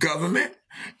with the government,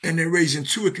 and they're raising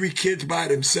 2 or 3 kids by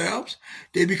themselves.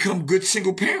 They become good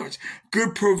single parents,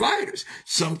 good providers.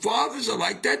 Some fathers are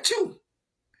like that too.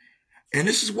 And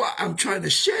this is why I'm trying to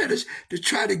share this, to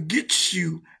try to get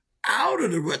you out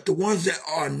of the rut, the ones that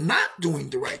are not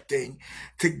doing the right thing,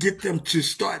 to get them to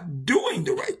start doing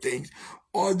the right things,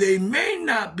 or they may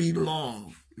not be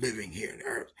long living here on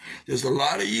earth. There's a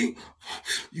lot of you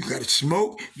got to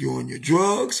smoke, you're on your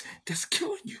drugs, that's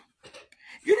killing you.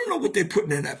 You don't know what they're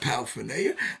putting in that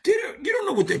paraphernalia. You don't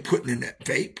know what they're putting in that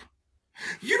vape.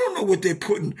 You don't know what they're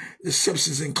putting the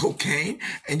substance in cocaine,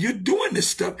 and you're doing this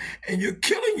stuff, and you're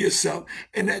killing yourself,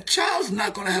 and that child's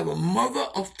not going to have a mother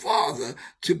or father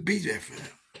to be there for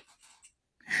them.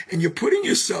 And you're putting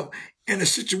yourself in a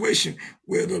situation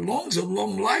where the lungs of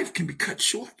long life can be cut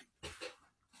short.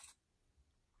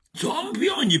 So I'm going to be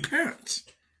on your parents.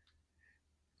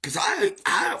 Because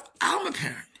I'm a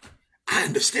parent. I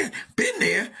understand. Been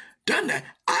there, done that.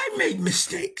 I made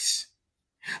mistakes.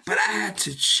 But I had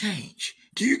to change.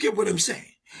 Do you get what I'm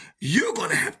saying? You're going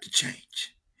to have to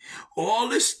change. All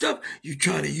this stuff, you're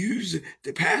trying to use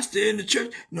the pastor in the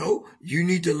church. No, you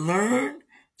need to learn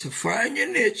to find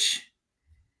your niche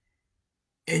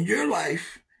in your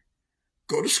life.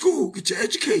 Go to school, get your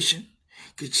education.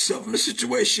 Get yourself in a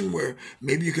situation where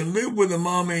maybe you can live with a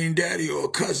mom and daddy or a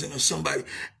cousin or somebody,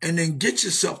 and then get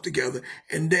yourself together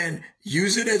and then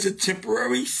use it as a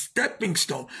temporary stepping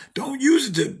stone. Don't use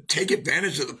it to take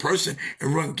advantage of the person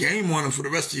and run game on them for the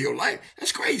rest of your life.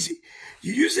 That's crazy.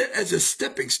 You use it as a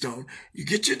stepping stone. You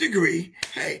get your degree.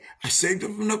 Hey, I saved up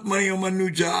enough money on my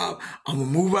new job. I'm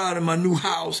going to move out of my new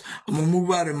house. I'm going to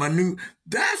move out of my new...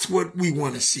 That's what we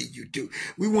want to see you do.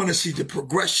 We want to see the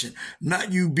progression,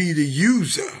 not you be the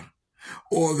user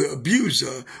or the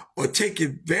abuser or take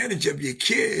advantage of your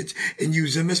kids and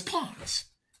use them as pawns.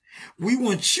 We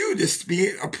want you to be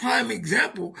a prime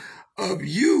example of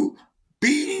you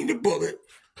beating the bullet,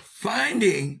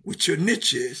 finding what your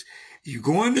niche is. You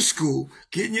going to school,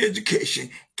 getting your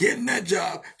education, getting that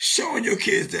job, showing your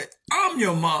kids that I'm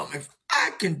your mom. If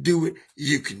I can do it,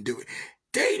 you can do it.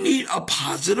 They need a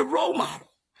positive role model.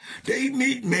 They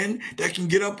need men that can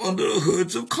get up under the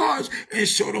hoods of cars and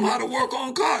show them how to work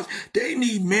on cars. They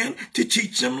need men to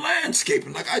teach them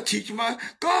landscaping, like I teach my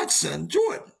godson,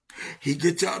 Jordan. He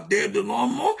gets out there the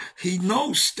lawnmower. He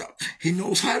knows stuff. He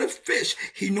knows how to fish.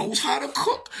 He knows how to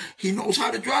cook. He knows how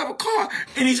to drive a car.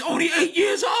 And he's only 8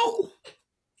 years old.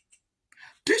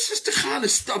 This is the kind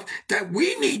of stuff that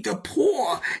we need to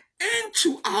pour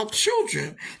into our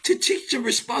children to teach them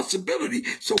responsibility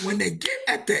so when they get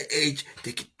at that age,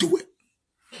 they can do it.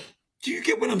 Do you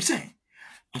get what I'm saying?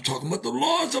 I'm talking about the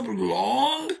laws of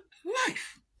long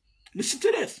life. Listen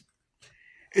to this.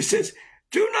 It says,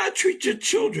 do not treat your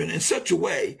children in such a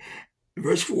way,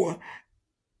 verse 4,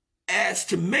 as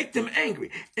to make them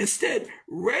angry. Instead,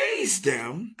 raise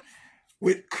them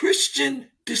with Christian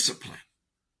discipline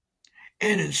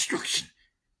and instruction.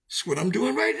 That's what I'm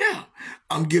doing right now.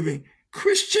 I'm giving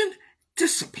Christian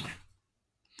discipline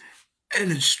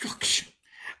and instruction.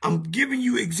 I'm giving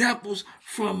you examples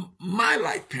from my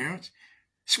life, parents.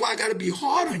 That's why I got to be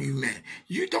hard on you, man.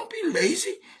 You don't be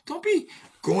lazy. Don't be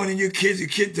going in your kids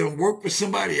don't work for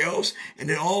somebody else, and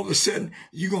then all of a sudden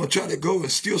you're going to try to go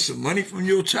and steal some money from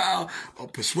your child or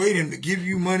persuade him to give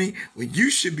you money when you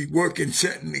should be working,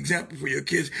 setting an example for your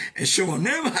kids and showing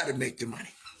them how to make the money.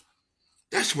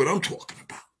 That's what I'm talking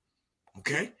about,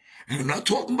 okay? And I'm not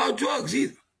talking about drugs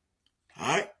either, all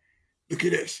right? Look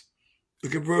at this.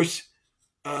 Look at verse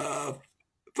 5.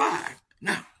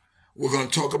 Now, we're going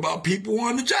to talk about people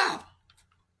on the job.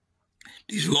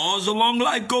 These laws of long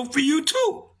life go for you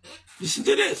too. Listen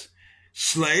to this.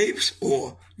 Slaves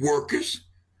or workers,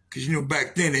 because you know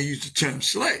back then they used the term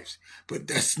slaves, but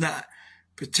that's not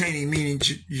pertaining, meaning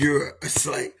you're a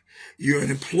slave. You're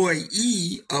an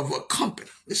employee of a company.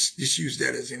 Let's just use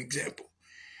that as an example.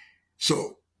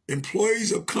 So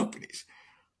employees of companies,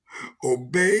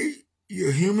 obey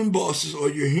your human bosses or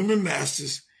your human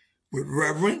masters with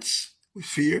reverence, with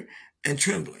fear and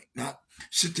trembling. Not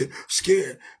sit there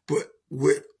scared, but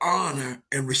with honor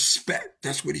and respect.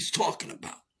 That's what he's talking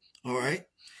about. All right?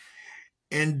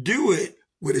 And do it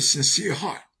with a sincere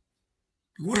heart.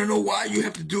 You want to know why you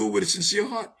have to do it with a sincere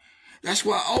heart? That's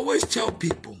why I always tell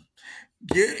people,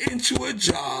 get into a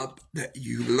job that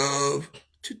you love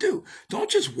to do. Don't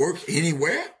just work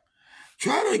anywhere.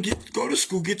 Try to go to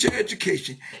school, get your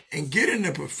education, and get in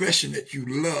a profession that you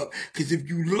love. Because if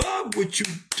you love what you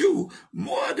do,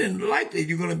 more than likely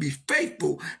you're going to be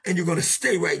faithful and you're going to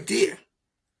stay right there.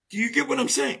 Do you get what I'm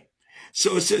saying?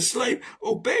 So it says, slave,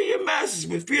 obey your masters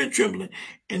with fear and trembling,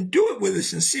 and do it with a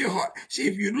sincere heart. See,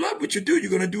 if you love what you do, you're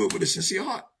going to do it with a sincere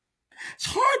heart. It's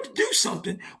hard to do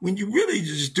something when you really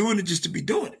just doing it just to be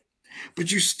doing it.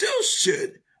 But you still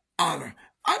should honor.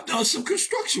 I've done some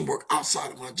construction work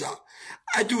outside of my job.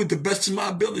 I do it the best of my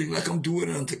ability, like I'm doing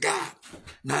it unto God,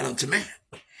 not unto man.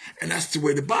 And that's the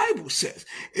way the Bible says.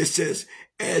 It says,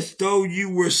 as though you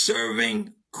were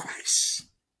serving Christ.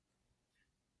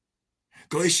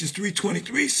 Galatians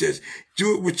 3:23 says,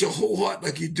 do it with your whole heart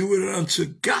like you do it unto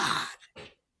God.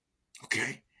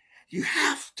 Okay? You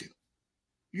have to.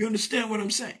 You understand what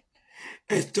I'm saying?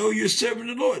 As though you're serving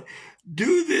the Lord.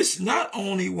 Do this not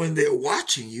only when they're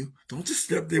watching you. Don't just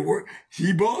step their work.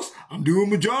 See, boss, I'm doing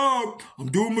my job. I'm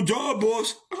doing my job,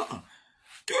 boss.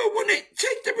 Do it when they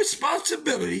take the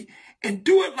responsibility and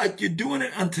do it like you're doing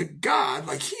it unto God,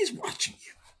 like he's watching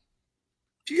you.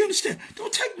 Do you understand?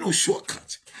 Don't take no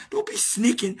shortcuts. Don't be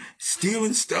sneaking,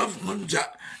 stealing stuff on the job.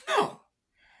 No.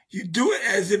 You do it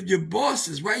as if your boss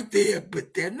is right there,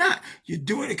 but they're not. You're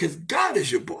doing it because God is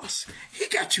your boss. He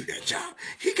got you that job.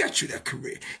 He got you that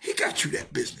career. He got you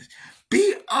that business.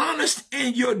 Be honest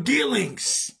in your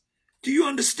dealings. Do you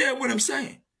understand what I'm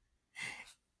saying?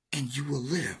 And you will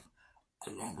live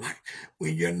a long life.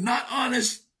 When you're not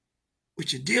honest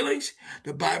with your dealings,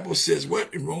 the Bible says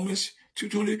what in Romans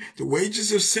 2:20? The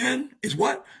wages of sin is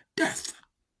what? Death.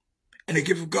 And the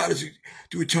gift of God is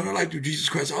through eternal life through Jesus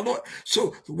Christ our Lord.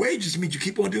 So the wages means you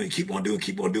keep on doing, keep on doing,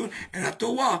 keep on doing. And after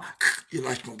a while, your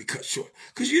life's going to be cut short.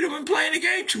 Because you've been playing the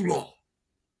game too long.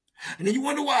 And then you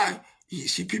wonder why. You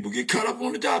see people get caught up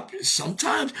on the job.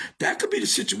 Sometimes that could be the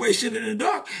situation in the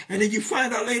dark. And then you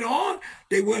find out later on,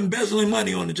 they were embezzling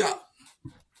money on the job.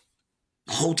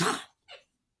 The whole time.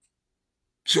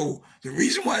 So the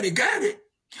reason why they got it,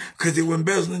 because they were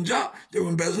embezzling job, they were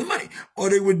embezzling money. Or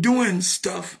they were doing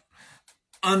stuff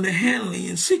underhandedly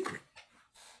in secret.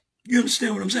 You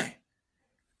understand what I'm saying?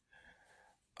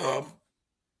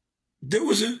 There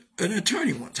was an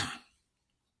attorney one time.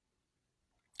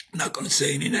 I'm not going to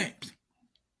say any names.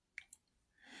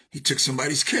 He took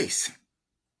somebody's case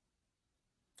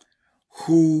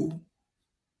who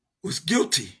was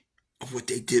guilty of what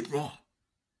they did wrong.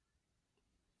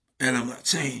 And I'm not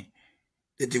saying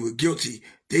that they were guilty.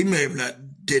 They may have not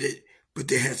did it, but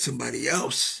they had somebody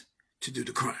else to do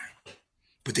the crime.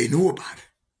 But they knew about it.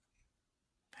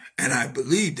 And I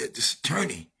believe that this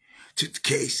attorney took the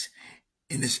case,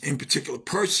 and this in particular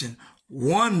person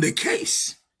won the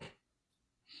case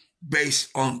based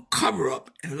on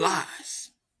cover-up and lies.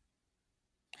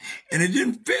 And it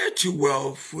didn't fare too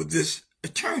well for this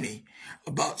attorney.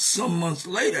 About some months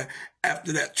later,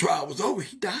 after that trial was over,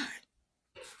 he died.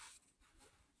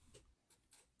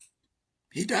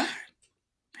 He died.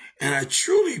 And I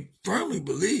truly, firmly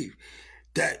believe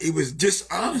that it was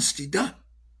dishonesty done.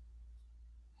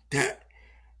 That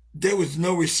there was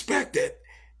no respect, that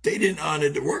they didn't honor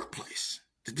the workplace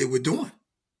that they were doing.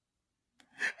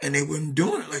 And they weren't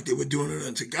doing it like they were doing it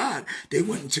unto God. They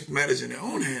went and took matters in their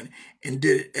own hand and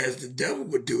did it as the devil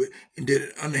would do it, and did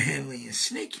it underhandedly and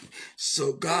sneaky.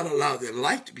 So God allowed their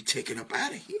life to be taken up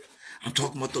out of here. I'm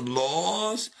talking about the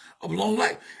laws of long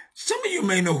life. Some of you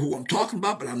may know who I'm talking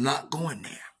about, but I'm not going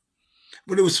there.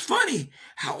 But it was funny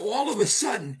how all of a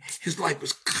sudden his life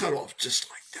was cut off just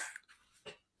like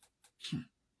that.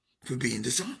 For being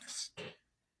dishonest.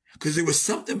 Because there was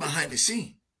something behind the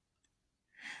scene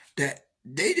that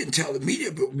they didn't tell the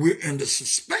media, but we're under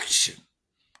suspicion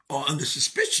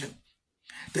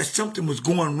that something was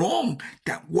going wrong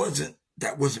that wasn't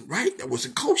right, that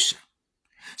wasn't kosher.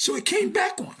 So it came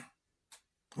back on them.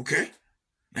 Okay?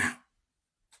 Now,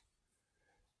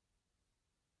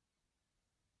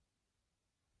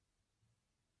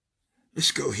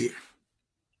 let's go here.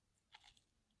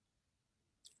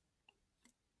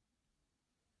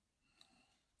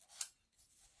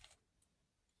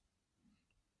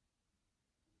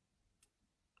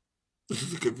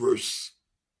 Let's look at verse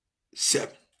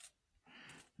 7.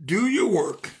 Do your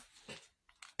work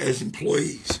as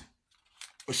employees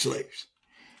or slaves.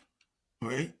 All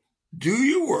right? Do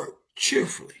your work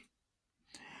cheerfully,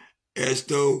 as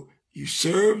though you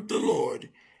serve the Lord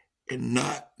and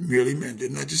not merely men.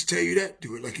 Didn't I just tell you that?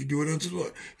 Do it like you do it unto the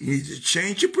Lord. You need to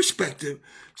change your perspective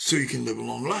so you can live a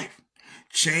long life.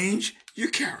 Change your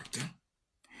character.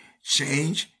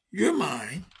 Change your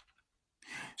mind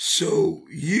so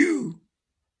you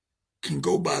can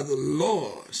go by the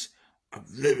laws of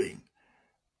living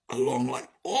a long life.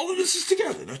 All of this is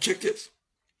together. Now check this.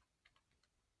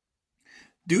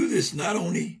 Do this not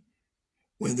only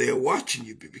when they are watching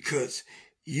you, because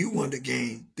you want to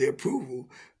gain their approval,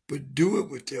 but do it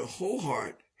with their whole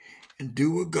heart and do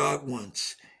what God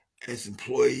wants as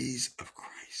employees of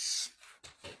Christ.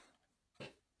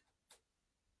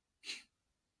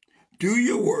 Do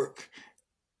your work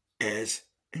as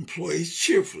employees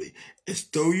cheerfully, as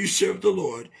though you serve the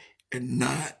Lord and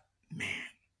not man.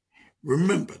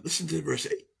 Remember, listen to verse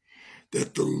 8,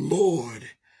 that the Lord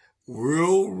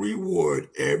will reward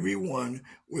everyone,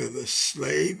 whether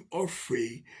slave or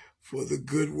free, for the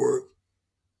good work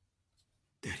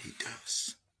that he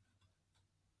does.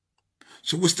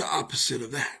 So what's the opposite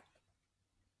of that?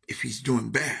 If he's doing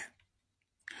bad,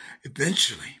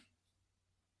 eventually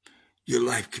your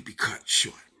life could be cut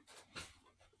short.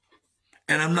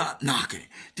 And I'm not knocking it.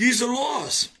 These are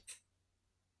laws.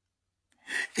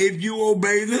 If you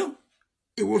obey them,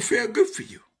 it will fare good for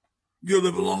you. You'll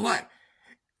live a long life.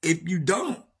 If you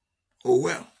don't, oh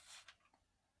well.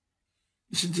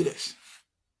 Listen to this.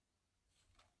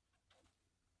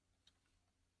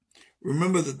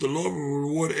 Remember that the Lord will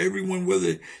reward everyone,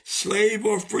 whether slave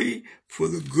or free, for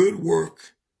the good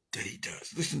work that he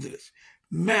does. Listen to this.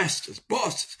 Masters,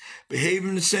 bosses, behave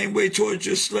in the same way towards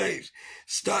your slaves.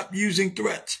 Stop using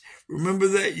threats. Remember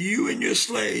that you and your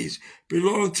slaves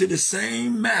belong to the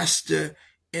same master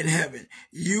in heaven.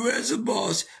 You as a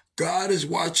boss, God is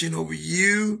watching over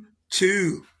you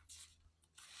too.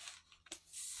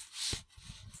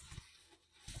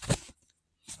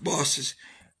 Bosses,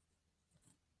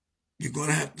 you're going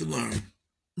to have to learn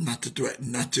not to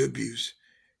threaten, not to abuse,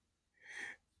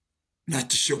 not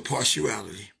to show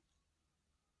partiality,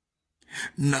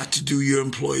 not to do your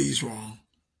employees wrong.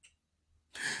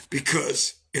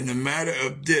 Because in the matter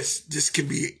of this can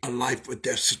be a life or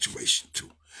death situation too.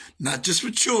 Not just for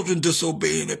children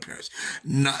disobeying their parents.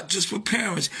 Not just for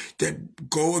parents that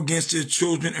go against their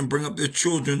children and bring up their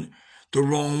children the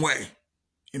wrong way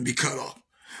and be cut off.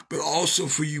 But also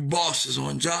for you bosses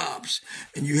on jobs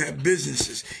and you have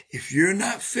businesses. If you're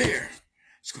not fair,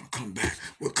 it's going to come back.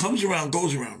 What comes around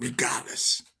goes around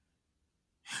regardless.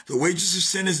 The wages of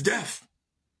sin is death.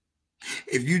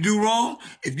 If you do wrong,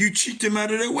 if you cheat them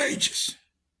out of their wages.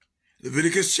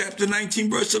 Leviticus chapter 19,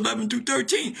 verse 11 through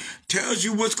 13 tells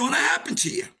you what's going to happen to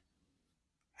you.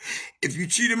 If you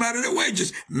cheat them out of their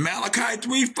wages, Malachi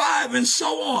 3:5 and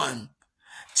so on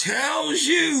tells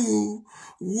you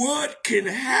what can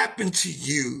happen to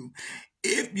you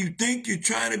if you think you're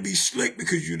trying to be slick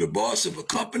because you're the boss of a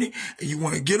company and you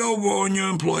want to get over on your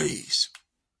employees.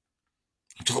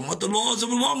 I'm talking about the laws of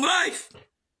a long life.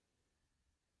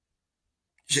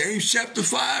 James chapter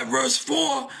 5, verse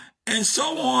 4, and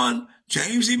so on.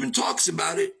 James even talks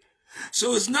about it.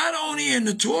 So it's not only in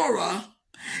the Torah,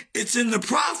 it's in the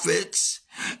prophets,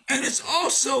 and it's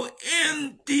also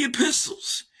in the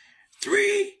epistles.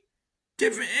 3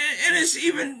 different, and it's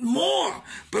even more.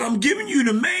 But I'm giving you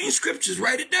the main scriptures.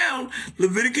 Write it down.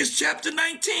 Leviticus chapter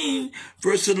 19,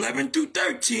 verse 11 through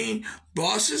 13.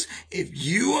 Bosses, if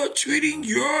you are treating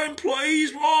your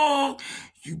employees wrong,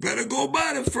 you better go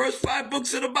by the first 5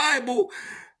 books of the Bible.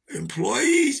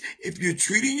 Employees, if you're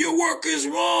treating your workers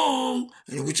wrong,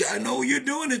 and which I know you're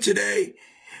doing it today,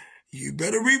 you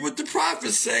better read what the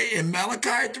prophets say in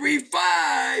Malachi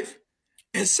 3:5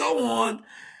 and so on.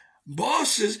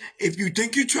 Bosses, if you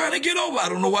think you're trying to get over, I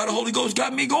don't know why the Holy Ghost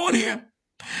got me going here,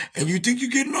 and you think you're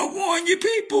getting over on your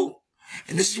people,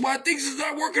 and this is why things is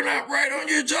not working out right on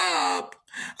your job,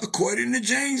 according to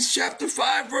James chapter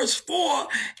 5, verse 4,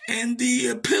 and the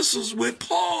epistles with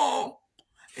Paul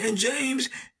and James.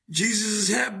 Jesus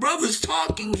has had brothers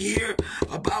talking here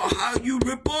about how you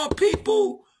rip off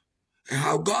people and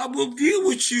how God will deal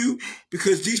with you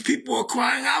because these people are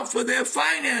crying out for their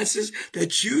finances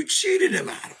that you cheated them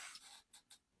out of.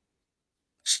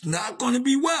 It's not going to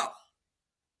be well.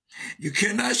 You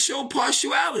cannot show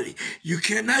partiality. You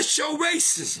cannot show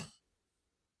racism.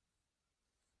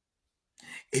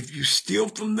 If you steal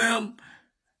from them,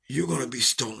 you're going to be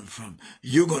stolen from.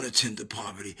 You're going to tend to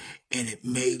poverty, and it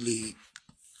may lead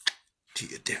to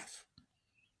your death.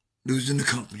 Losing the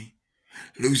company,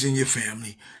 losing your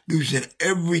family, losing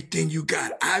everything you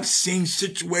got. I've seen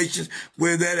situations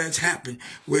where that has happened,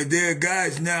 where there are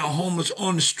guys now homeless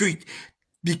on the street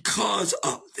because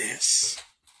of this.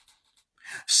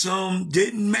 Some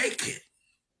didn't make it.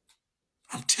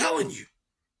 I'm telling you.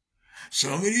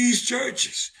 Some of these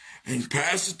churches, and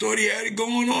pastor thought he had it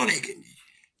going on. He can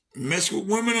mess with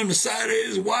women on the side of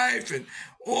his wife and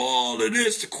all of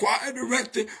this, the choir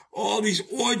director, all these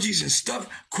orgies and stuff,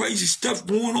 crazy stuff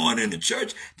going on in the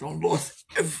church. Don't lost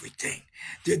everything.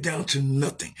 They're down to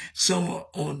nothing. Some are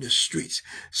on the streets.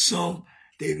 Some,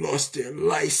 they lost their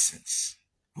license,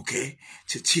 okay,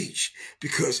 to teach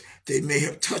because they may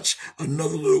have touched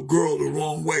another little girl the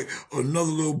wrong way or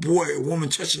another little boy, a woman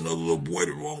touched another little boy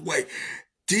the wrong way.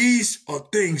 These are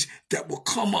things that will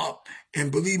come up,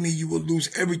 and believe me, you will lose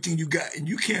everything you got, and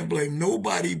you can't blame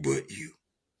nobody but you.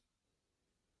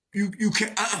 You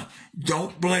can't,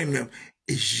 don't blame them.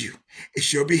 It's you.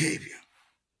 It's your behavior.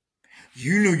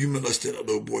 You know you molested a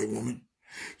little boy, woman.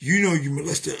 You know you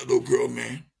molested a little girl,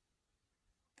 man.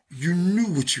 You knew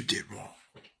what you did wrong.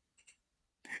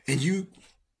 And you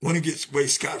want to get away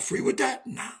scot-free with that?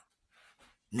 Nah.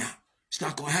 It's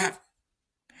not going to happen.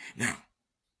 Now,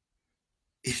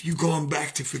 if you're going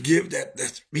back to forgive,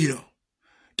 that's,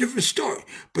 different story.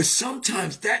 But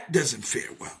sometimes that doesn't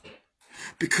fare well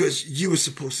because you were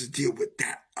supposed to deal with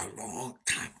that a long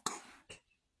time ago.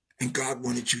 And God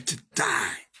wanted you to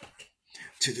die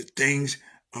to the things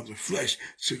of the flesh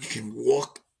so you can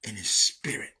walk in his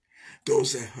spirit.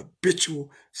 Those are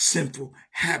habitual, sinful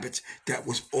habits that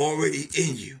was already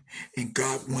in you. And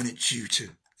God wanted you to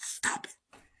stop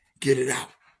it. Get it out.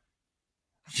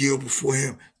 Yield before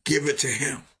him. Give it to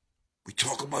him. We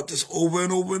talk about this over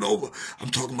and over and over. I'm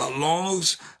talking about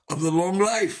laws of the long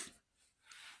life.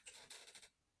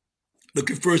 Look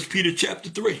at 1 Peter chapter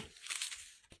 3.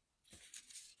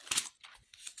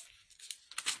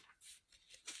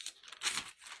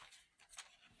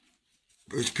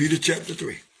 1 Peter chapter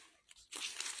 3.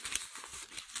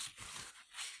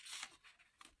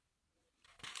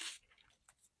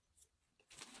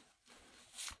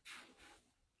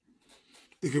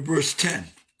 Look at verse 10.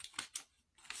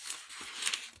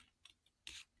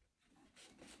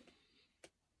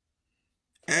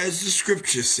 As the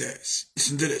scripture says,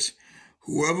 listen to this,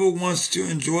 whoever wants to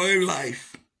enjoy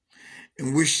life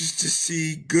and wishes to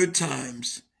see good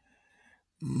times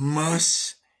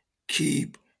must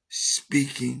keep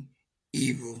speaking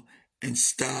evil and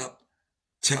stop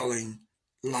telling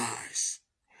lies.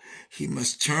 He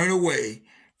must turn away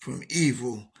from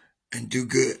evil and do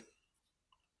good.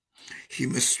 He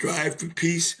must strive for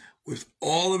peace with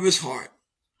all of his heart,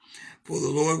 for the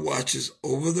Lord watches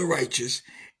over the righteous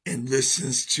and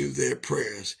listens to their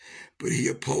prayers, but he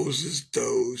opposes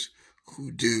those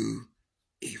who do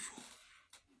evil.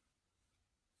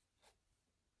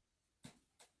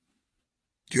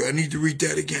 Do I need to read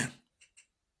that again?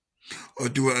 Or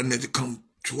do I need to come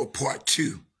to a part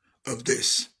 2 of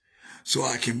this so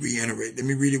I can reiterate? Let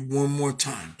me read it one more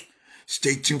time.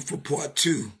 Stay tuned for part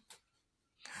 2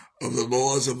 of the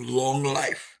laws of long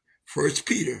life. 1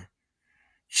 Peter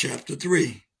chapter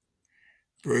 3,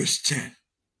 verse 10.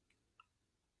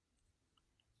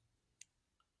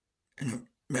 And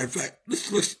matter of fact,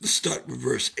 let's start with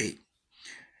verse 8.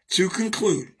 To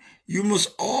conclude, you must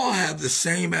all have the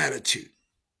same attitude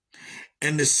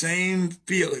and the same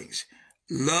feelings.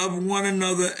 Love one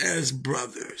another as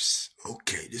brothers.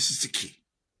 Okay, this is the key.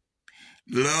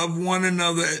 Love one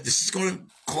another. This is going to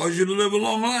cause you to live a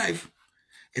long life.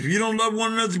 If you don't love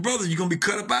one another's brothers, you're going to be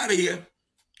cut up out of here.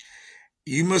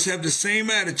 You must have the same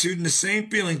attitude and the same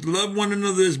feelings. Love one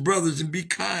another as brothers and be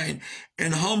kind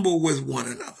and humble with one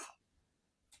another.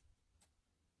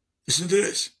 Listen to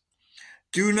this.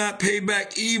 Do not pay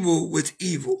back evil with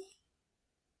evil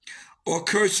or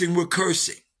cursing with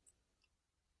cursing.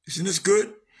 Isn't this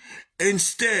good?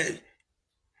 Instead,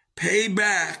 pay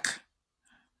back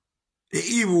the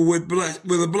evil with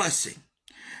a blessing,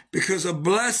 because a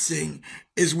blessing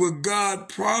is what God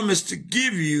promised to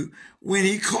give you when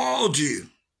he called you.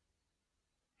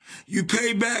 You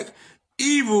pay back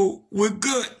evil with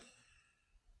good,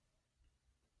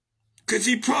 because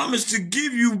he promised to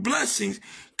give you blessings,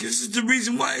 because this is the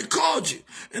reason why he called you.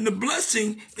 And the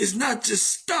blessing is not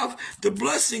just stuff. The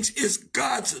blessings is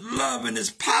God's love and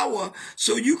his power,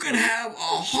 so you can have a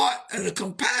heart and a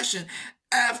compassion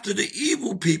after the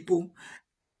evil people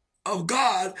of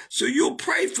God, so you'll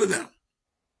pray for them.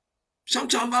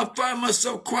 Sometimes I find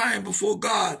myself crying before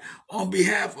God on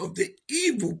behalf of the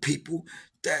evil people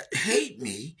that hate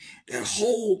me, that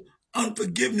hold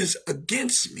unforgiveness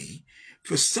against me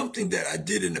for something that I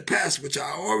did in the past, which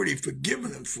I already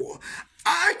forgiven them for.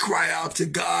 I cry out to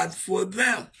God for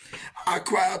them. I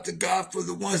cry out to God for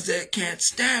the ones that can't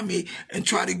stand me and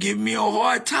try to give me a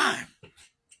hard time.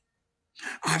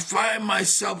 I find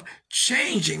myself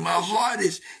changing. My heart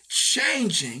is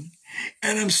changing.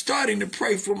 And I'm starting to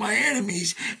pray for my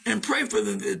enemies and pray for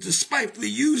them that despitefully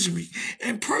use me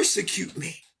and persecute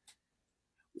me.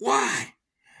 Why?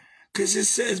 Because it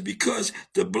says, because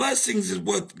the blessings is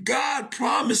what God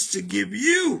promised to give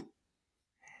you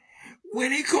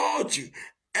when he called you.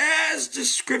 As the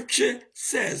scripture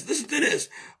says, listen to this,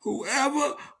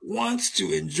 whoever wants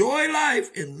to enjoy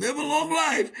life and live a long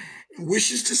life and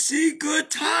wishes to see good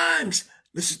times,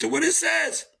 listen to what it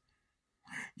says.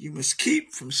 You must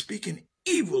keep from speaking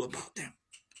evil about them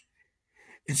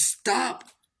and stop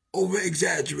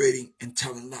over-exaggerating and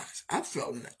telling lies. I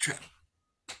fell in that trap.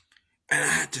 And I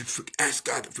had to ask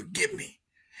God to forgive me.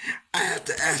 I had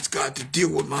to ask God to deal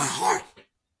with my heart,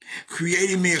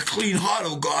 creating me a clean heart,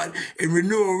 oh God, and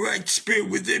renew a right spirit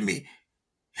within me.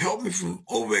 Help me from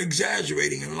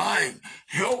over-exaggerating and lying.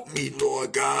 Help me,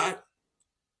 Lord God,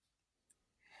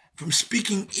 from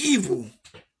speaking evil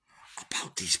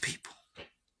about these people.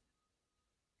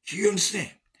 Do you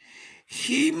understand?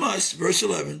 He must, verse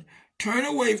 11, turn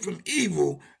away from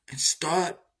evil and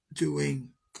start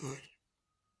doing good.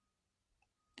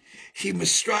 He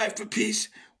must strive for peace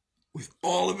with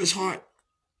all of his heart.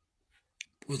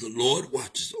 For the Lord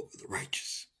watches over the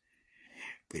righteous,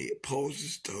 but he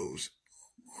opposes those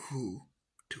who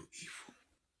do evil.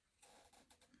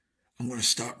 I'm going to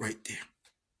stop right there.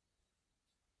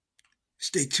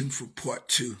 Stay tuned for part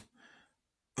 2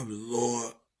 of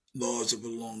the laws of a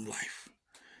long life.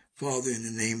 Father, in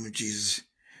the name of Jesus,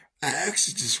 I ask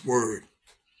that this word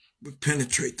would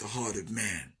penetrate the heart of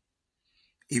man,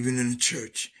 even in the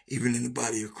church, even in the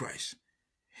body of Christ,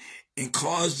 and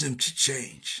cause them to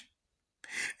change.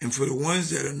 And for the ones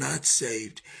that are not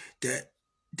saved, that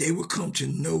they will come to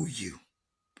know you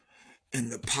and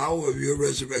the power of your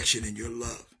resurrection and your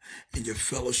love and your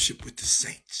fellowship with the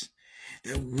saints,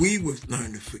 that we would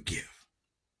learn to forgive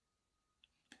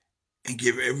and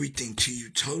give everything to you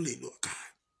totally, Lord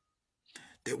God,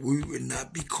 that we would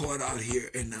not be caught out here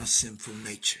in our sinful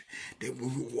nature, that we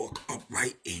would walk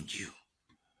upright in you.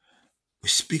 We're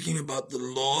speaking about the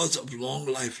laws of long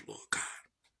life, Lord God.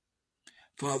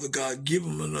 Father God, give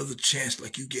them another chance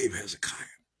like you gave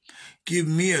Hezekiah. Give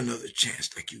me another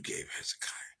chance like you gave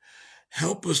Hezekiah.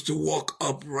 Help us to walk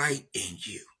upright in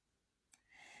you.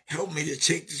 Help me to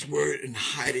take this word and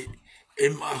hide it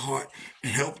in my heart,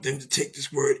 and help them to take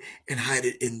this word and hide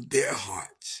it in their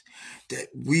hearts, that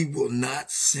we will not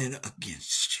sin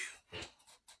against you.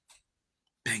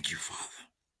 Thank you, Father,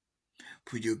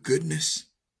 for your goodness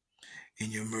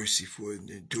and your mercy, for it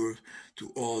endures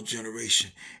through all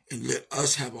generation. And let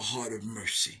us have a heart of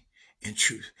mercy and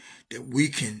truth, that we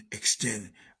can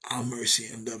extend our mercy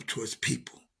and love towards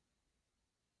people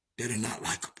that are not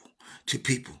likable, to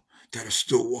people that are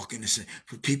still walking in sin,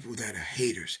 for people that are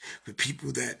haters, for people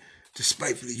that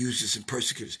despitefully use us and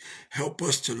persecute us. Help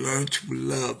us to learn to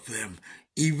love them,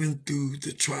 even through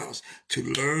the trials, to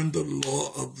learn the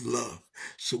law of love,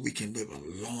 so we can live a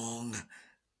long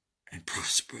and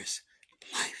prosperous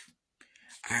life.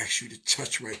 I ask you to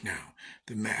touch right now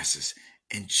the masses.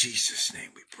 In Jesus'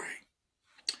 name we pray.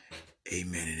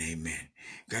 Amen and amen.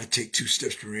 Got to take 2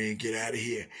 steps to and get out of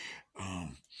here.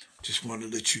 Just want to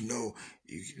let you know,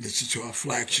 you can listen to our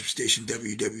flagship station,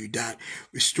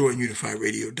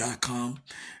 www.restoringunifieradio.com,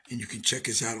 and you can check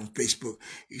us out on Facebook.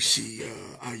 You see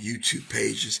our YouTube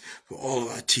pages for all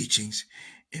of our teachings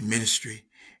in ministry.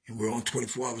 And we're on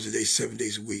 24 hours a day, 7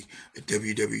 days a week at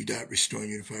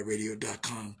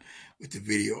www.restoringunifieradio.com with the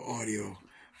video, audio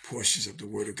portions of the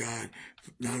Word of God,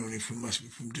 not only from us,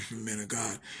 but from different men of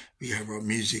God. We have our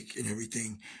music and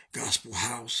everything, Gospel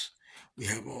House. We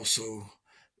have also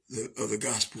the other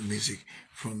gospel music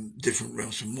from different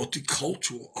realms, from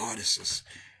multicultural artists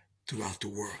throughout the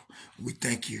world. We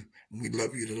thank you and we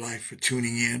love you to life for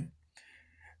tuning in.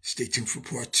 Stay tuned for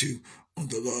part 2 on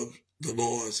the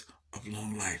laws of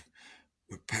long life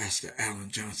with Pastor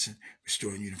Alan Johnson,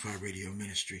 Restoring Unified Radio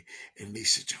Ministry, and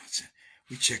Lisa Johnson.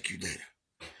 We check you later.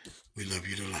 We love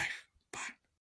you to life.